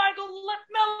 Mr. Michael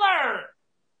Miller.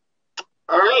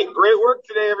 All right. Great work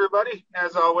today, everybody.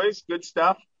 As always, good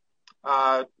stuff.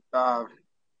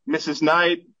 Mrs.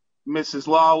 Knight, Mrs.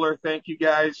 Lawler, thank you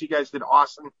guys. You guys did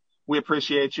awesome. We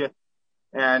appreciate you.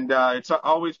 And it's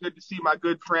always good to see my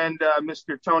good friend,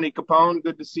 Mr. Tony Capone.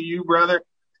 Good to see you, brother.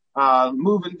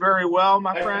 Moving very well,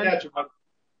 my friend.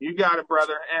 You got it,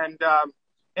 brother.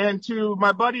 And to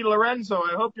my buddy Lorenzo,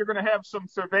 I hope you're going to have some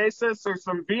cervezas or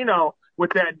some vino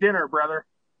with that dinner, brother.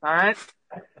 All right?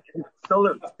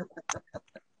 Salute.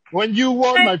 When you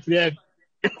want, my friend.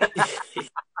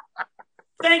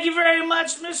 Thank you very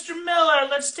much, Mr. Miller.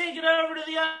 Let's take it over to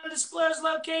the undisclosed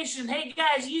location. Hey,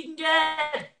 guys, you can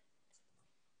get.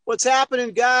 What's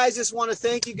happening, guys? Just want to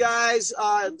thank you guys.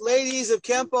 Ladies of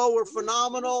Kenpo were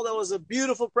phenomenal. That was a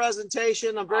beautiful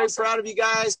presentation. I'm very proud of you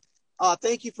guys.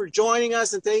 Thank you for joining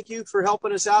us, and thank you for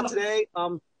helping us out today.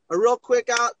 A real quick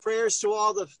prayers to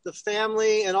all the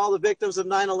family and all the victims of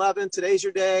 9/11. Today's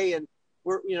your day, and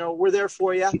we're there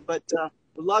for you. But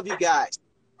we love you guys.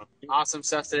 Awesome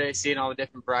stuff today, seeing all the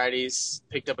different varieties.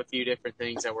 Picked up a few different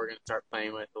things that we're going to start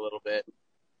playing with a little bit.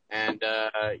 And,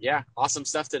 yeah, awesome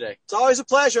stuff today. It's always a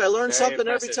pleasure. I learn something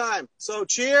every time. So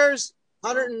cheers.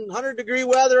 100-degree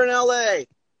weather in L.A.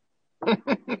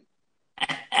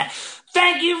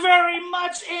 Thank you very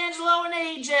much, Angelo and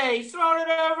AJ. Throwing it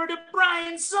over to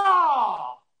Brian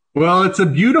Saul. Well, it's a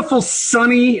beautiful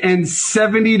sunny and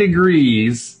 70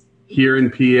 degrees here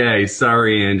in PA.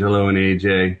 Sorry, Angelo and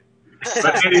AJ.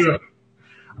 But anyway,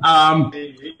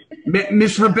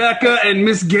 Miss Rebecca and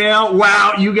Miss Gail,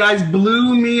 wow, you guys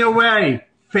blew me away.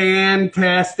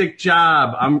 Fantastic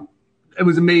job. It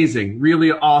was amazing.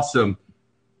 Really awesome.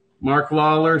 Mark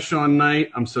Lawler, Sean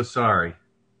Knight, I'm so sorry.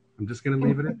 I'm just going to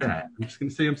leave it at that. I'm just going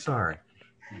to say I'm sorry.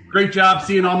 Great job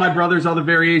seeing all my brothers, all the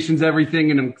variations,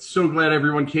 everything, and I'm so glad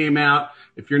everyone came out.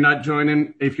 If you're not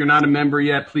joining, if you're not a member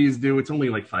yet, please do. It's only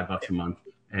like $5 a month.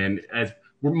 And as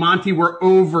Monty, we're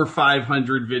over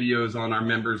 500 videos on our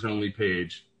members only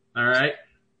page. All right.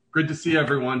 Good to see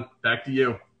everyone. Back to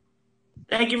you.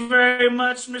 Thank you very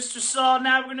much, Mr. Saul.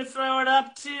 Now we're going to throw it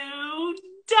up to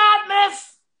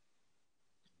Dartmouth.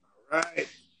 All right.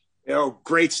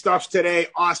 Great stuff today.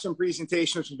 Awesome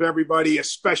presentations from everybody,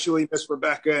 especially Miss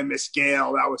Rebecca and Miss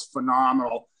Gail. That was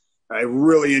phenomenal. I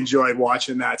really enjoyed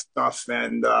watching that stuff.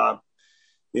 And,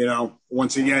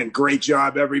 once again, great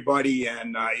job, everybody.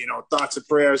 And, thoughts and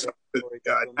prayers of the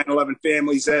 9/11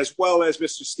 families, as well as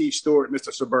Mr. Steve Stewart and Mr.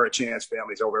 Sabura Chance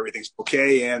families. Hope everything's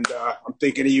okay. And I'm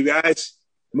thinking of you guys.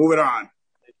 Moving on.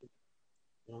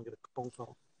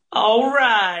 All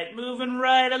right. Moving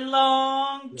right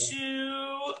along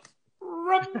to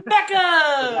Rebecca.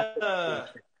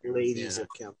 Ladies of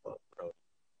Kenpo.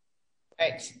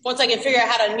 right. Once I can figure out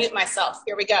how to mute myself.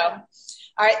 Here we go.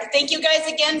 All right. Thank you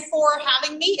guys again for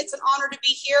having me. It's an honor to be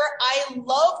here. I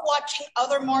love watching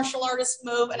other martial artists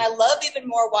move, and I love even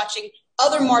more watching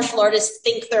other martial artists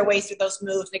think their way through those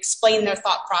moves and explain their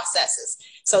thought processes.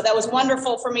 So that was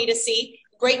wonderful for me to see.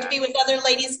 Great to be with other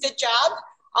ladies. Good job.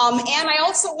 And I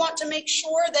also want to make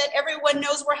sure that everyone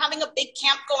knows we're having a big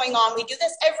camp going on. We do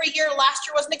this every year. Last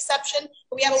year was an exception.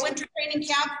 We have a winter training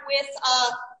camp with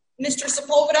Mr.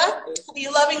 Sepulveda, who we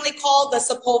lovingly call the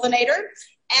Sepulvenator,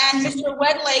 and Mr.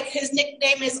 Wedlake, his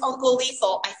nickname is Uncle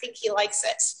Lethal. I think he likes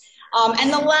it.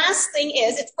 And the last thing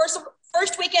is, it's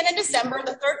first weekend in December,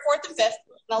 the 3rd, 4th, and 5th.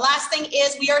 And the last thing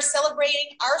is we are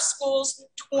celebrating our school's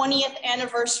 20th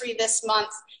anniversary this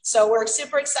month. So we're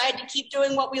super excited to keep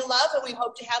doing what we love, and we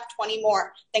hope to have 20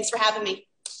 more. Thanks for having me.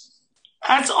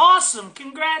 That's awesome.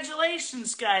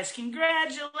 Congratulations, guys.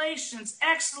 Congratulations.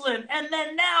 Excellent. And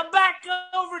then now back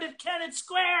over to Kennett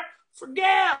Square for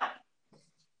Gail.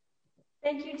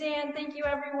 Thank you, Dan. Thank you,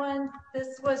 everyone.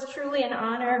 This was truly an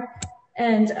honor.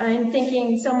 And I'm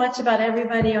thinking so much about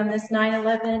everybody on this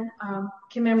 9/11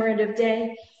 commemorative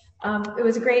day. It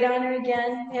was a great honor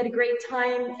again. We had a great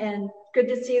time, and good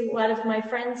to see a lot of my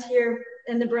friends here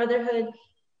in the Brotherhood.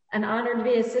 An honor to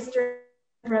be a sister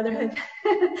in Brotherhood.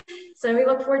 So we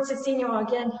look forward to seeing you all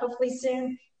again, hopefully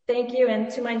soon. Thank you.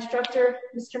 And to my instructor,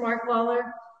 Mr. Mark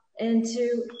Lawler, and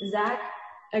to Zach,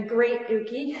 a great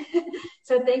Uki.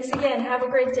 So thanks again. Have a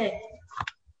great day.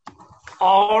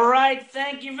 All right.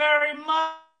 Thank you very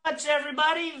much,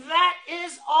 everybody. That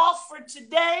is all for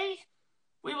today.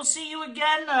 We will see you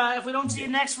again. If we don't see you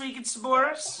next week at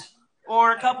Saboris,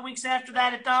 or a couple weeks after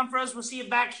that at Donfros, we'll see you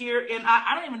back here in,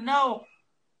 I don't even know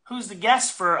who's the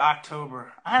guest for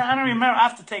October. I don't remember. I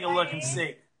have to take a look and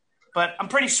see. But I'm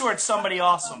pretty sure it's somebody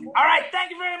awesome. All right.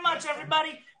 Thank you very much,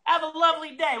 everybody. Have a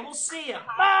lovely day. We'll see you.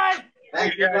 Bye.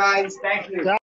 Thank you, guys. Thank you.